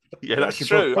 yeah, that's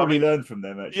true. Probably learn from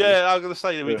them. Actually, yeah, I was going to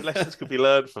say lessons could be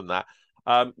learned from that.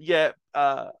 I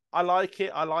like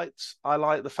it. I like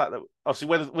the fact that obviously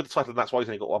with the title, and that's why he's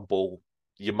only got 1 ball.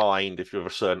 Your mind, if you're of a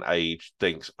certain age,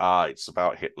 thinks it's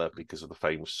about Hitler because of the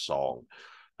famous song,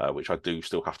 which I do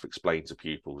still have to explain to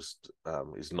pupils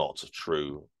is not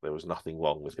true. There was nothing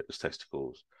wrong with Hitler's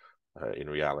testicles in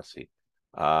reality.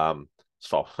 As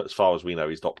far as we know,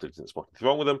 his doctor didn't spot anything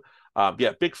wrong with them.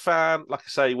 Big fan. Like I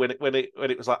say, when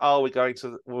it was like, we're going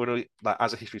to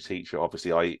as a history teacher,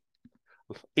 obviously I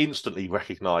instantly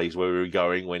recognised where we were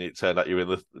going when it turned out you were in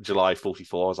the July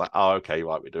 44. I was like, okay,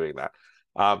 right, we're doing that.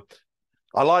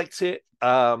 I liked it.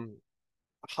 I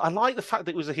like the fact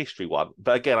that it was a history one,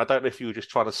 but again, I don't know if you were just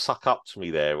trying to suck up to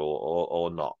me there or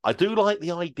not. I do like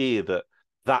the idea that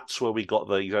that's where we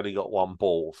got he's only got 1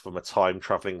 ball from a time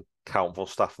traveling Count von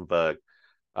Stauffenberg.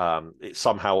 It's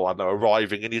somehow, I don't know,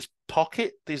 arriving in his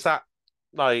pocket. Is that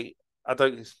like, I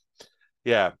don't,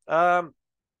 yeah.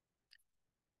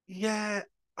 Yeah,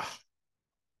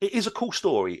 it is a cool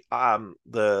story.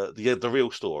 The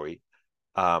real story.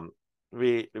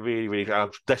 Really,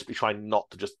 I'm desperately trying not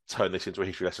to just turn this into a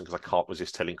history lesson because I can't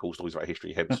resist telling cool stories about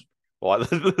history. Hence, why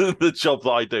the job that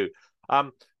I do.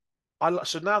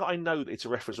 So now that I know that it's a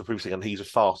reference to previously, and he's a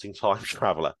fasting time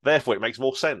traveler, therefore it makes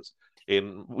more sense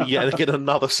in yet again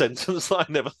another sentence that I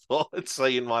never thought I'd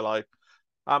say in my life.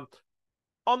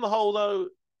 On the whole, though,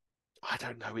 I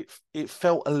don't know. It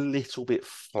felt a little bit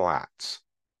flat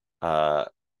uh,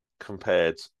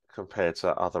 compared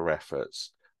to other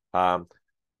efforts. Um,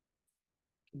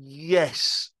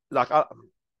 yes,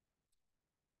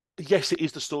 yes, it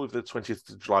is the story of the 20th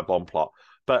of July bomb plot,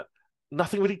 but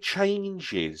nothing really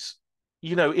changes.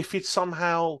 You know, if it's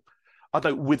somehow, I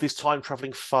don't know, with this time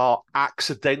traveling fart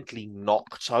accidentally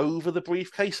knocked over the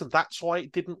briefcase and that's why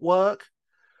it didn't work.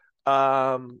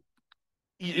 Um,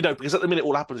 you know, because at the minute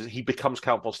all happens is he becomes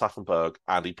Count von Stauffenberg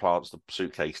and he plants the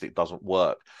suitcase and it doesn't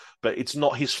work. But it's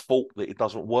not his fault that it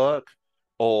doesn't work,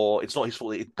 or it's not his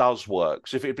fault that it does work.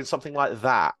 So if it had been something like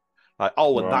that, like,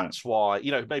 oh, and Right. that's why, you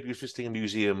know, maybe he was visiting a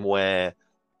museum where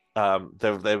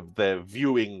they're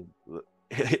viewing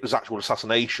Hitler's actual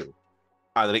assassination,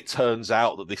 and then it turns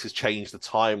out that this has changed the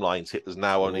timelines. Hitler's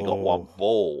now only got one Oh.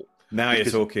 ball. Now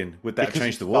Because- you're talking. Would that have because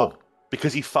changed he the war?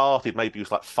 Because he farted, maybe he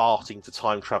was like farting to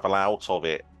time travel out of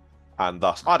it, and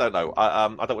thus I don't know. I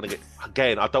don't want to get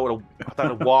again. I don't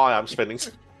know why I'm spending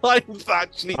time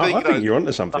actually I thinking. think you're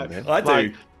onto something there. I do.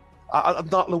 like, I'm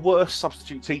not the worst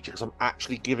substitute teacher because I'm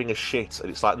actually giving a shit, and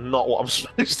it's like not what I'm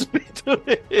supposed to be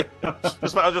doing.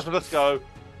 Let's go.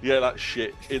 Yeah, that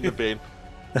shit in the bin.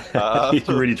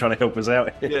 You're really trying to help us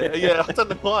out. Yeah. I don't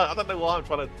know why. I'm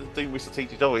trying to do Mr.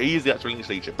 Teacher job. He is the actual English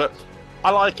teacher, but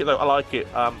I like it though. I like it.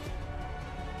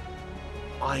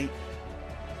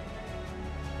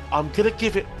 I'm gonna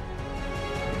give it.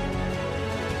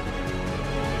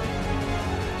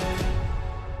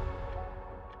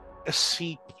 A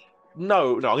C.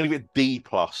 No, I'm gonna give it a D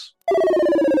plus.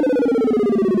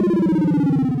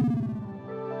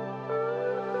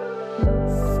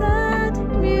 Sad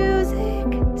music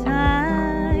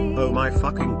time. Oh my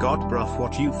fucking god, bruv,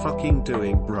 what you fucking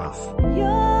doing, bruv?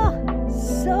 You're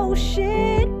so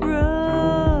shit,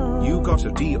 bro. You got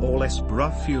a D or less,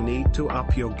 bruv, you need to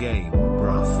up your game,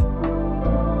 bruv.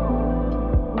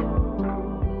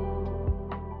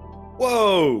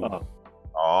 Whoa! Oh,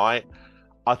 All right.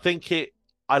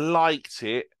 I liked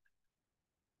it.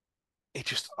 It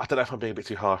just, I don't know if I'm being a bit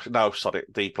too harsh. No, sorry,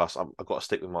 D plus. I've got to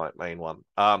stick with my main one.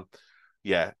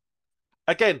 Yeah.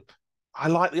 Again, I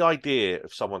like the idea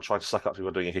of someone trying to suck up to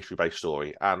people doing a history-based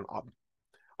story, and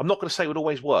I'm not going to say it would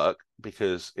always work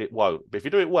because it won't. But if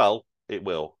you do it well, it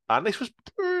will. And this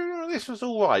was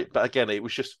all right. But again, it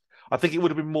was just, I think it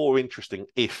would have been more interesting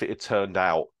if it had turned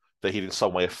out that he'd in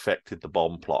some way affected the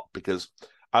bomb plot. Because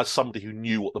as somebody who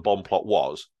knew what the bomb plot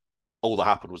was, all that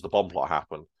happened was the bomb plot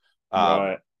happened.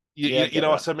 right. You know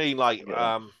what I mean? Like,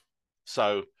 Yeah.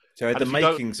 so So it had and the if you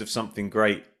don't- makings of something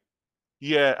great.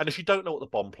 yeah, and if you don't know what the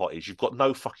bomb plot is, you've got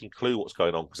no fucking clue what's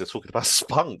going on because they're talking about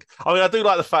spunk. I mean, I do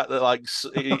like the fact that, like,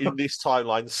 in this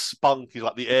timeline, spunk is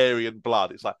like the Aryan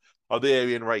blood. It's like, oh, the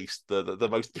Aryan race, the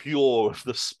most pure of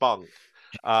the spunk.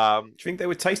 Do you think they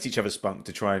would taste each other's spunk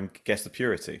to try and guess the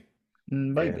purity?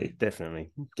 Maybe. Yeah,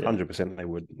 definitely. Yeah. 100% they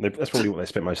would. That's probably what they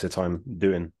spent most of their time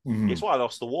doing. It's why I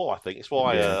lost the war, I think. It's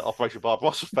why Yeah. Operation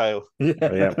Barbarossa failed.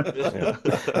 Yeah. Yeah.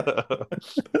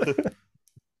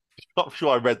 Not sure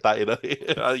I read that in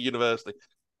a university.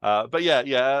 But yeah,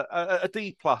 a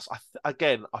D plus.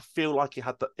 Again, I feel like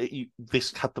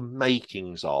this had the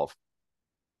makings of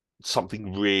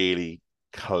something really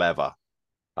clever.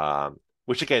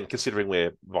 Which again, considering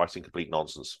we're writing complete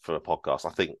nonsense for a podcast, I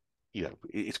think, you know,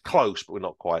 it's close, but we're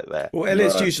not quite there. Well,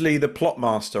 Elliot's Right. usually the plot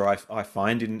master. I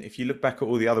find, and if you look back at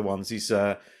all the other ones, he's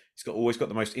always got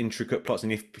the most intricate plots.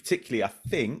 And if particularly, I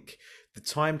think the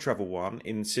time travel one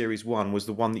in series 1 was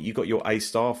the one that you got your A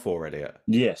star for, Elliot.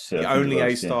 Yes. The only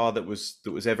A star that was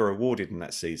ever awarded in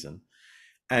that season,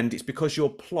 and it's because your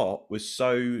plot was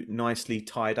so nicely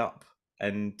tied up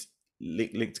and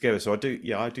linked together. So I do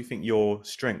think your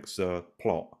strengths are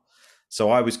plot. So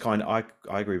I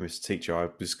agree with Mr. Teacher. I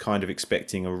was kind of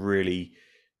expecting a really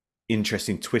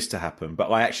interesting twist to happen, but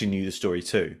I actually knew the story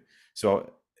too.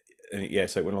 So so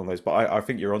it went along those. But I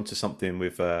think you're onto something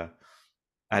with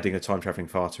adding a time traveling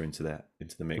farter into the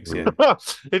mix. Yeah.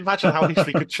 Imagine how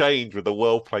history could change with a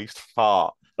well placed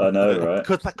fart. I know, right?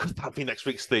 Could that be next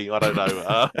week's theme? I don't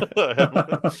know.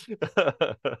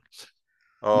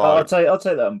 No, I'll take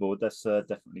that on board. That's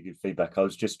definitely good feedback. I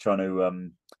was just trying to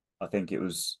I think it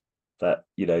was that,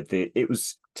 you know, it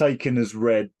was taken as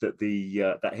read that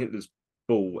that Hitler's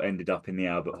ball ended up in the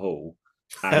Albert Hall,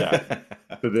 and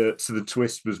so the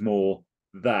twist was more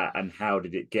that, and how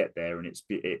did it get there, and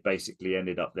it basically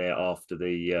ended up there after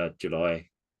the July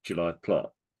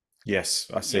plot.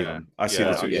 Yes, I see. Yeah. I see. Yeah,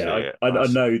 that's what you yeah. mean. I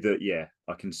know that. Yeah,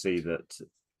 I can see that.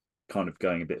 Kind of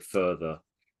going a bit further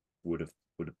would have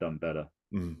done better.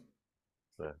 Mm.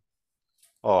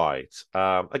 All right.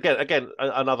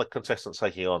 Another contestant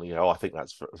taking on. I think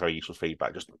that's very useful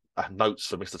feedback. Just notes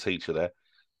for Mr. Teacher there,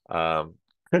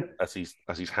 as he's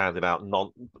handing out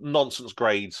nonsense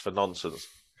grades for nonsense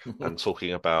and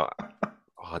talking about.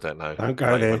 I don't know. Don't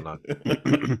go there. Know.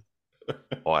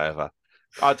 Whatever.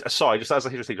 Sorry, just as a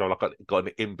history teacher, I've got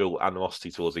an inbuilt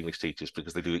animosity towards English teachers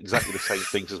because they do exactly the same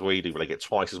things as we do, but they get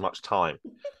twice as much time.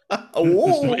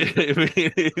 Sorry,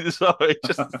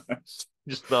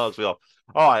 just nards me off.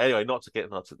 All right. Anyway,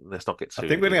 let's not get too. I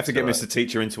think we're gonna have to get Mr.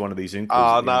 Teacher into one of these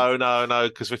inquiries. No,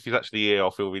 because if he's actually here,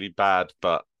 I'll feel really bad.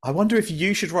 But I wonder if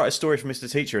you should write a story for Mr.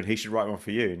 Teacher and he should write one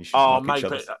for you, and you should knock each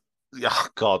other. Yeah,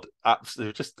 God,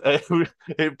 absolutely. Just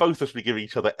both of us be giving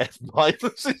each other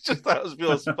F-minus. It's just that was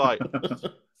pure spite.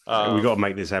 We've got to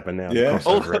make this happen now. Yeah.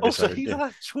 Also, he's an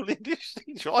actual English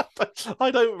teacher. I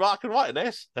can write an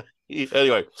S.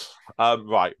 Anyway,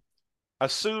 right.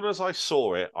 As soon as I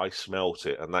saw it, I smelt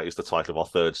it, and that is the title of our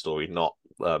third story, not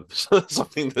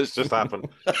something that's just happened.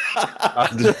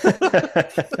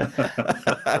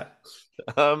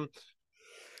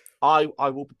 I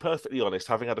will be perfectly honest,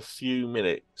 having had a few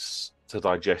minutes to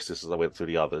digest this as I went through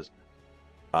the others,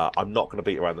 I'm not going to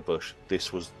beat around the bush.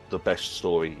 This was the best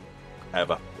story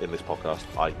ever in this podcast.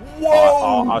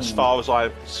 As far as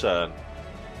I'm concerned,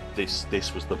 this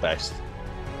was the best.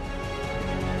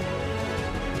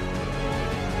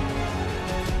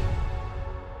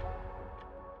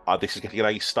 This is getting an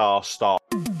A-star.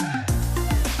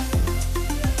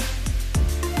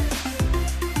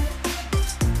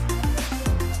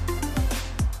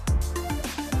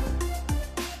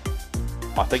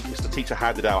 I think Mr. Teacher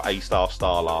handed out A-star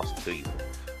last season,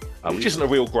 which isn't a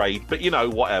real grade, but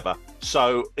whatever.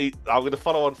 So I'm going to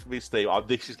follow on from his theme.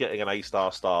 This is getting an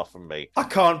A-star from me. I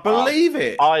can't believe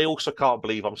it. I also can't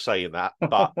believe I'm saying that,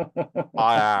 but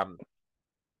I am.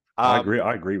 I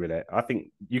agree with that. I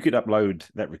think you could upload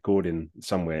that recording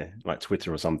somewhere, like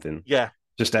Twitter or something. Yeah.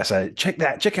 Just as check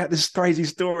out this crazy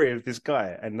story of this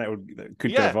guy, and that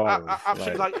could go viral.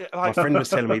 Absolutely. My friend was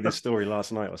telling me this story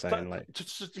last night, or saying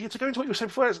to go into what you were saying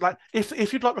before, it's like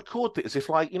if you'd record this, if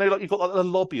you've got the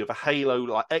lobby of a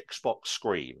Halo Xbox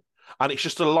screen, and it's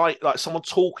just like someone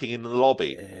talking in the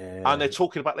lobby, and they're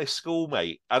talking about their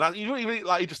schoolmate, and you really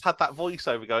you just had that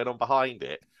voiceover going on behind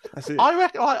it. That's it. I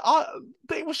reckon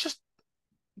it was just.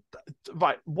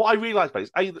 Right, what I really like about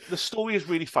it is the story is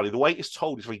really funny. The way it's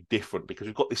told is very different because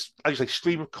we've got this, as you say,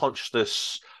 stream of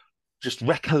consciousness, just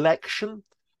recollection,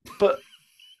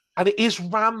 and it is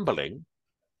rambling,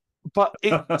 but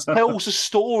it tells a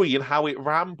story and how it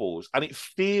rambles, and it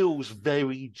feels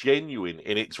very genuine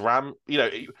in its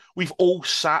we've all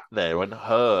sat there and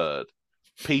heard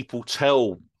people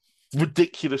tell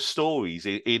ridiculous stories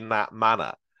in that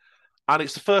manner, and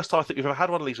it's the first time I think we've ever had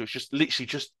one of these where it's just literally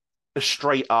just a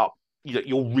straight up,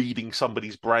 you're reading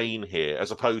somebody's brain here,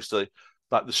 as opposed to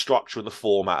like the structure and the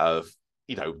format of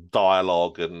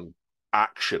dialogue and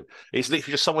action. It's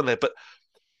literally just someone there, but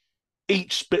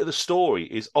each bit of the story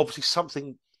is obviously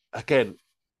something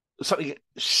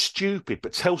stupid,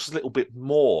 but tells us a little bit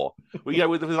more.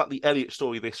 With like the Elliot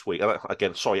story this week.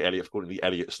 Again, sorry, Elliot, for calling it the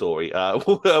Elliot story.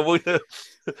 The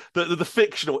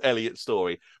fictional Elliot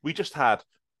story. We just had.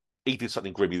 He did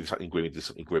something grim, he did something grim,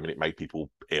 and it made people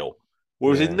ill.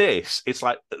 Whereas in this, it's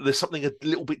like there's something a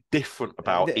little bit different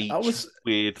about each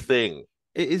weird thing.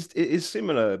 It is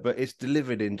similar, but it's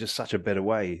delivered in just such a better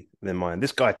way than mine.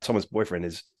 This guy, Thomas' boyfriend,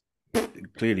 is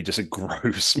clearly just a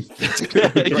gross. He's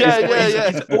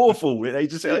awful.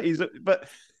 But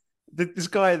this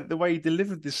guy, the way he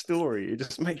delivered this story, it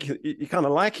just makes you kind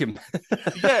of like him.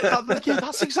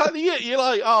 That's exactly it. You're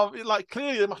like,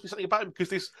 clearly there must be something about him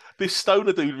because this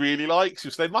stoner dude really likes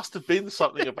him. So there must have been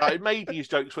something about him. Maybe his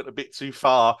jokes went a bit too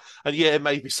far, and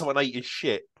maybe someone ate his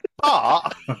shit.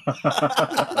 But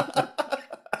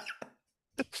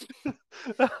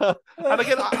and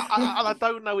again, I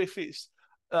don't know if it's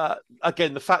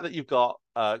the fact that you've got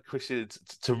Chris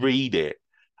to read it.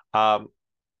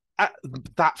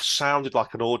 That sounded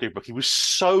like an audiobook. He was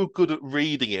so good at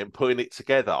reading it and putting it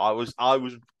together. I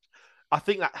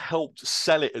think that helped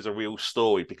sell it as a real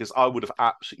story because I would have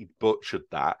absolutely butchered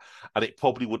that, and it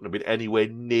probably wouldn't have been anywhere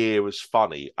near as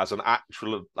funny as an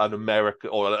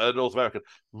American or a North American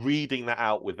reading that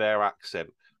out with their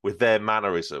accent, with their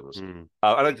mannerisms, and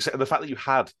the fact that you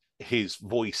had his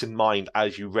voice in mind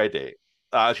as you read it,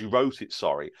 as you wrote it.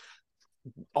 Sorry.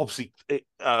 Obviously,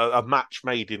 a match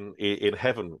made in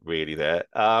heaven, really. There,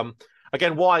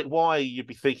 again, why you'd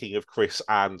be thinking of Chris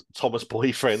and Thomas'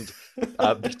 boyfriend,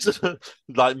 like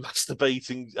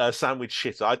masturbating sandwich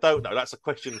shitter? I don't know. That's a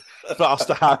question for us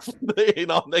to have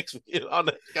in our next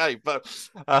game. But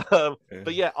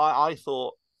yeah, I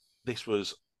thought this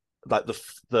was like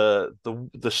the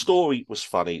story was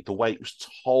funny. The way it was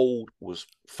told was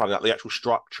funny. Like the actual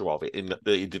structure of it, in that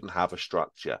it didn't have a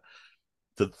structure.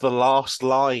 The last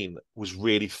line was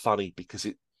really funny because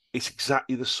it's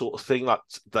exactly the sort of thing like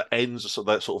that ends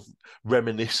that sort of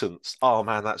reminiscence. Oh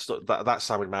man, that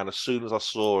salmon, man. As soon as I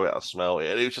saw it, I smelled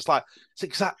it. And it was just like it's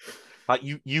exact. Like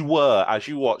you were as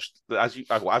we watched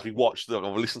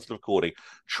or listened to the recording,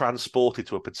 transported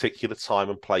to a particular time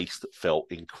and place that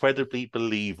felt incredibly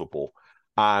believable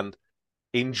and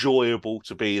enjoyable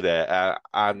to be there.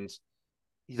 And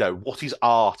what is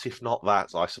art if not that?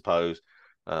 I suppose.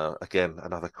 Again,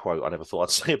 another quote I never thought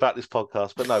I'd say about this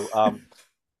podcast, but no.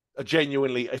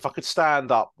 Genuinely, if I could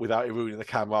stand up without it ruining the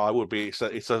camera, I would be. It's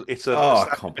a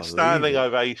standing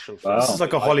ovation. Wow. This is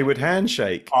like a Hollywood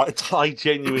handshake. I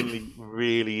genuinely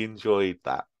really enjoyed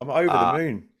that. I'm over the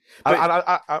moon.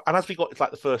 And as we got to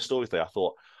like the first stories there, I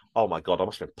thought, oh my god, I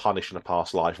must have been punished in a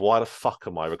past life. Why the fuck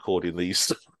am I recording these?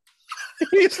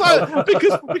 It's like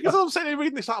because I'm sitting here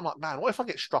reading this out, I'm like, man, what if I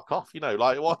get struck off? Like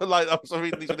I'm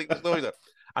reading these ridiculous stories,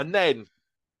 and then,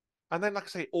 like I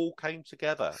say, it all came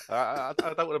together. I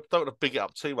don't want to big it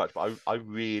up too much, but I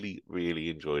really, really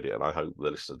enjoyed it, and I hope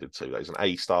the listeners did too. It's an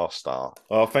A-star.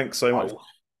 Oh, thanks so much.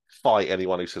 Fight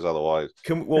anyone who says otherwise.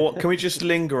 Can we just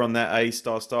linger on that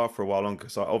A-star for a while longer?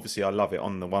 Because obviously I love it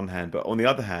on the one hand, but on the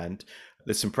other hand,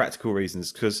 there's some practical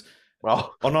reasons. Because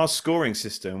on our scoring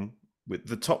system, with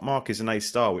the top mark is an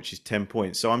A-star, which is 10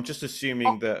 points. So I'm just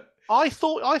assuming that. I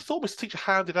thought Mr. Teacher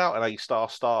handed out an A-star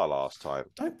last time.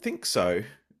 I don't think so.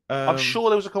 I'm sure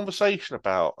there was a conversation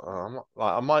about.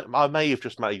 I may have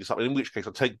just made something. In which case,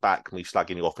 I take back me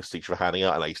slagging your office teacher for handing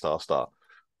out an A-star.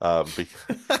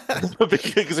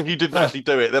 Because if you didn't actually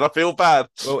do it, then I feel bad.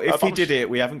 Well, if he did it,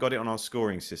 we haven't got it on our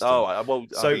scoring system. Oh, well,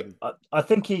 so I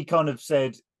think he kind of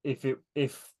said if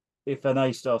an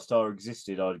A-star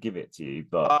existed, I'd give it to you.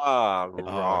 But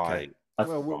right. Okay.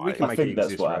 We can make it that's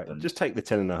exist, what right? happened. Just take the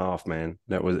 10.5, man.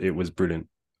 It was brilliant.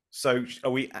 So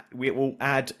we will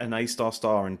add an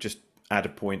A-star and just add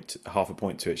half a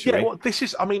point to it, shall we? Well, this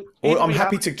is. I mean, I'm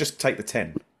happy to just take the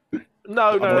 10.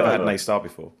 No, I've never had an A-star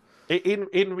before.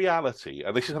 In reality,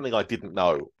 and this is something I didn't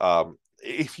know.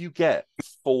 If you get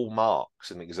full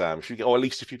marks in the exam, or at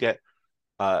least if you get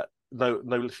no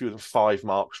fewer than 5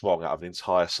 marks wrong out of an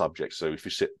entire subject. So if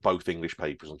you sit both English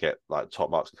papers and get like top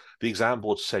marks, the exam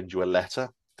board send you a letter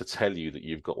to tell you that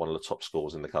you've got one of the top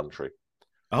scores in the country.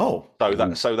 Oh,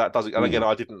 so that doesn't. And again,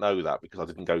 I didn't know that because I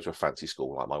didn't go to a fancy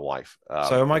school like my wife.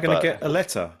 So am I going to get a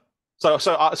letter? So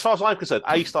as far as I'm concerned,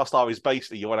 A-star is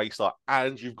basically you're an A-star,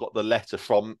 and you've got the letter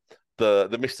from the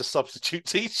Mr. Substitute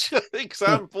Teacher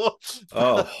exam board.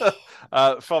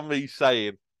 From me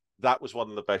saying that was one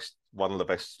of the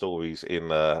best stories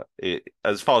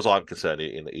as far as I'm concerned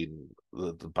in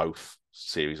the both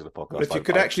series of the podcast. Well, if you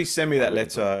could actually send me that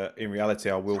letter, in reality,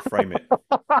 I will frame it.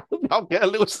 I'll get a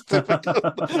little certificate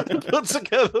put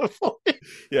together for you.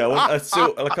 Yeah,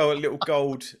 like a little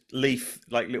gold leaf,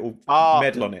 like little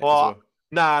medal on it. Well.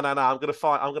 No. I'm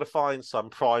gonna find some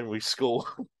primary school.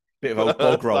 Bit of old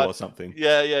bog roll or something.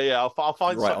 Yeah. I'll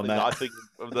find right something that I think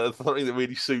something that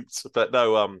really suits. But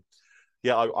no,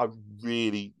 yeah, I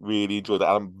really, really enjoyed that.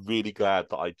 And I'm really glad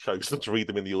that I chose to read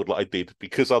them in the order that I did,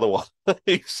 because otherwise,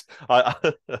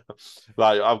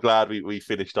 I'm glad we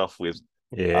finished off with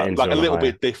like a little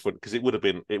bit different, because it would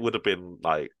have been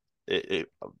like I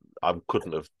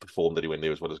couldn't have performed anywhere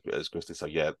near as well as Christy. So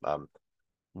yeah,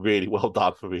 really well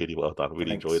done. Really well done.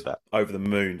 Really enjoyed that. Over the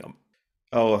moon.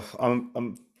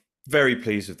 I'm very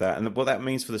pleased with that. And what that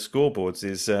means for the scoreboards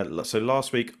is, so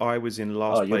last week I was in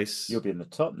last place. You'll be in the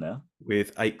top now.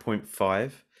 With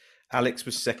 8.5. Alex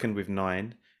was second with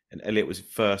 9. And Elliot was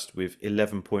first with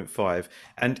 11.5.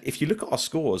 And if you look at our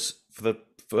scores for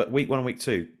week 1 and week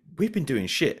 2, we've been doing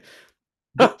shit.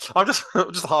 I'm just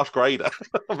a harsh grader,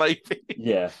 maybe.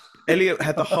 Yeah. Elliot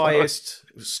had the highest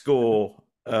score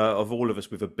of all of us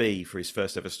with a B for his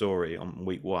first ever story on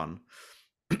week 1.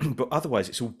 But otherwise,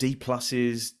 it's all D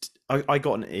pluses. I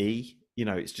got an E.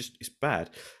 It's bad.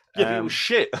 Yeah, but it was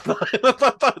shit.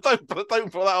 don't put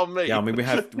that on me. Yeah, I mean we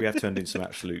have turned in some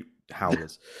absolute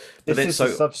howlers. But this is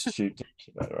a substitute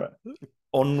teacher, though, right?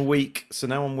 On week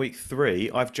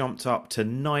 3, I've jumped up to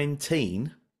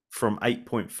 19 from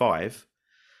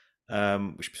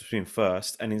 8.5, which puts me in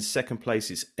first. And in second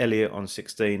place is Elliot on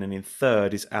 16, and in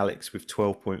third is Alex with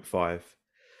 12.5.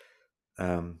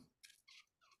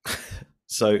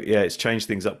 So yeah, it's changed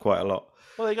things up quite a lot.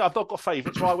 Well, there you go. I've not got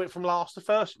favourites, so I went from last to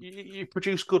first. You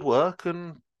produce good work,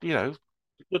 and good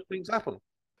things happen.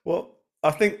 Well,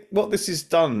 I think what this has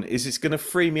done is it's going to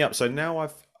free me up. So now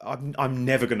I'm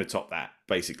never going to top that,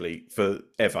 basically,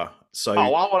 forever. So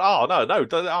no,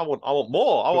 I want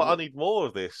more. I need more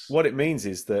of this. what it means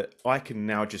is that I can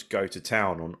now just go to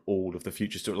town on all of the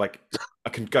future stories. Like, I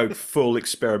can go full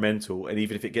experimental, and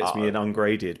even if it gets me an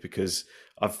ungraded because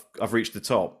I've reached the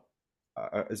top,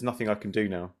 there's nothing I can do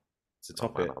now to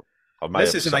top it.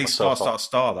 Unless it's an A star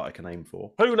that I can aim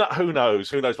for. Who knows?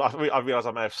 Who knows? But I realise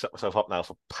I may have set myself up now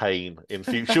for pain in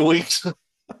future weeks.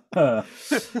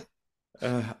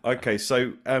 Okay,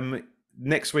 so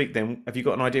next week then, have you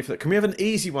got an idea for that? Can we have an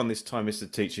easy one this time,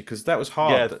 Mr. Teacher? Because that was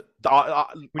hard. Yeah,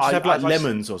 we should have like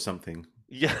lemons or something.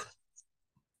 Yeah.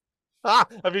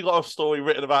 Have you got a story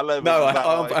written about lemons? No,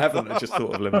 I haven't. I just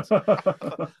thought of lemons.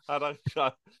 I don't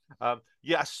know.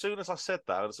 Yeah, as soon as I said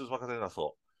that, as soon as I got in, I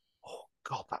thought, oh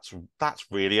God, that's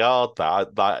really hard. I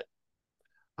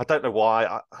don't know why.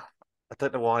 I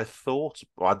don't know why I thought.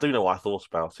 Well, I do know why I thought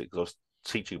about it because I was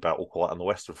teaching about All Quiet on the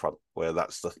Western Front, where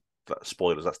that's the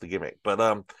spoilers. That's the gimmick. But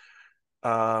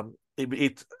yeah,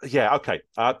 okay.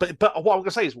 But what I'm going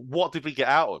to say is, what did we get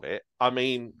out of it? I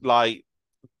mean, like,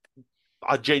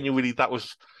 I genuinely that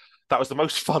was the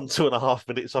most fun 2.5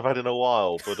 minutes I've had in a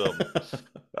while.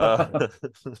 But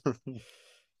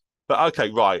but okay,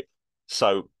 right.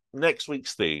 So next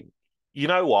week's theme. You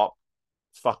know what?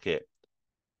 Fuck it.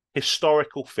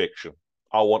 Historical fiction.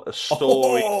 I want a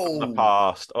story from the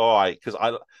past. All right, because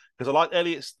I like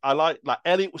Elliot's. I like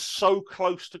Elliot was so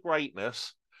close to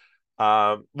greatness.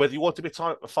 Whether you want to be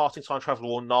a fasting time traveler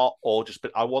or not, or just,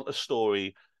 I want a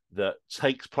story that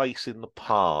takes place in the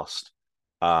past.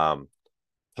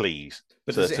 Please.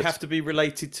 But does it have to be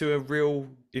related to a real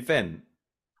event?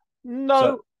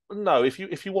 No. If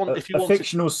you want a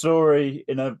fictional story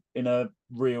in a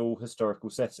real historical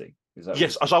setting. Is that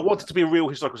yes? As I want it to be a real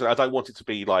historical setting. I don't want it to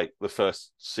be like the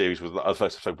first series with the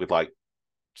first episode with like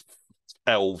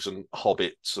elves and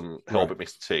hobbits and Hobbit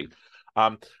Mr. T.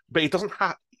 But it doesn't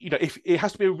have. If it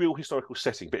has to be a real historical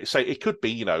setting. But say it could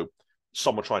be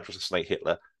someone trying to assassinate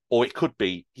Hitler. Or it could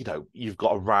be, you've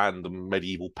got a random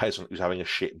medieval peasant who's having a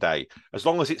shit day. As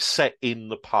long as it's set in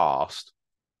the past,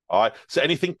 all right? So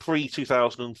anything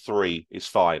pre-2003 is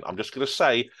fine. I'm just going to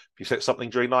say, if you set something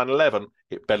during 9/11,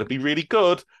 it better be really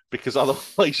good, because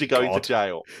otherwise you're going to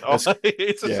jail. That's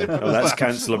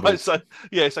cancelable. So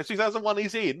 2001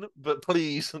 is in, but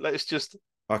please, let's just...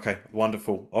 Okay,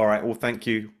 wonderful. All right, well, thank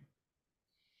you.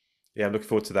 Yeah, I'm looking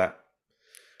forward to that.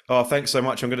 Oh, thanks so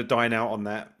much. I'm going to dine out on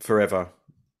that forever.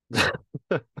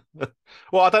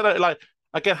 Well, I don't know. Like,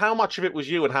 again, how much of it was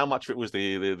you, and how much of it was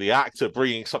the actor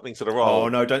bringing something to the role? Oh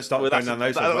no, don't start going down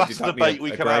those. That's the debate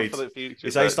we can have for the future.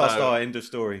 It's A***. End of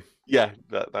story. Yeah,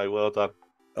 no, well done.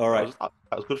 All right, that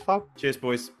was good fun. Cheers,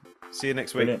 boys. See you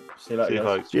next week. Brilliant. See you later. See you,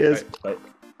 folks. Cheers. Bye.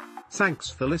 Thanks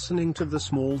for listening to the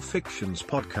Small Fictions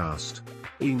podcast.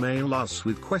 Email us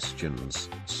with questions,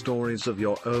 stories of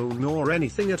your own, or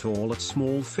anything at all at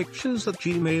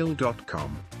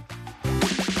smallfictions@gmail.com.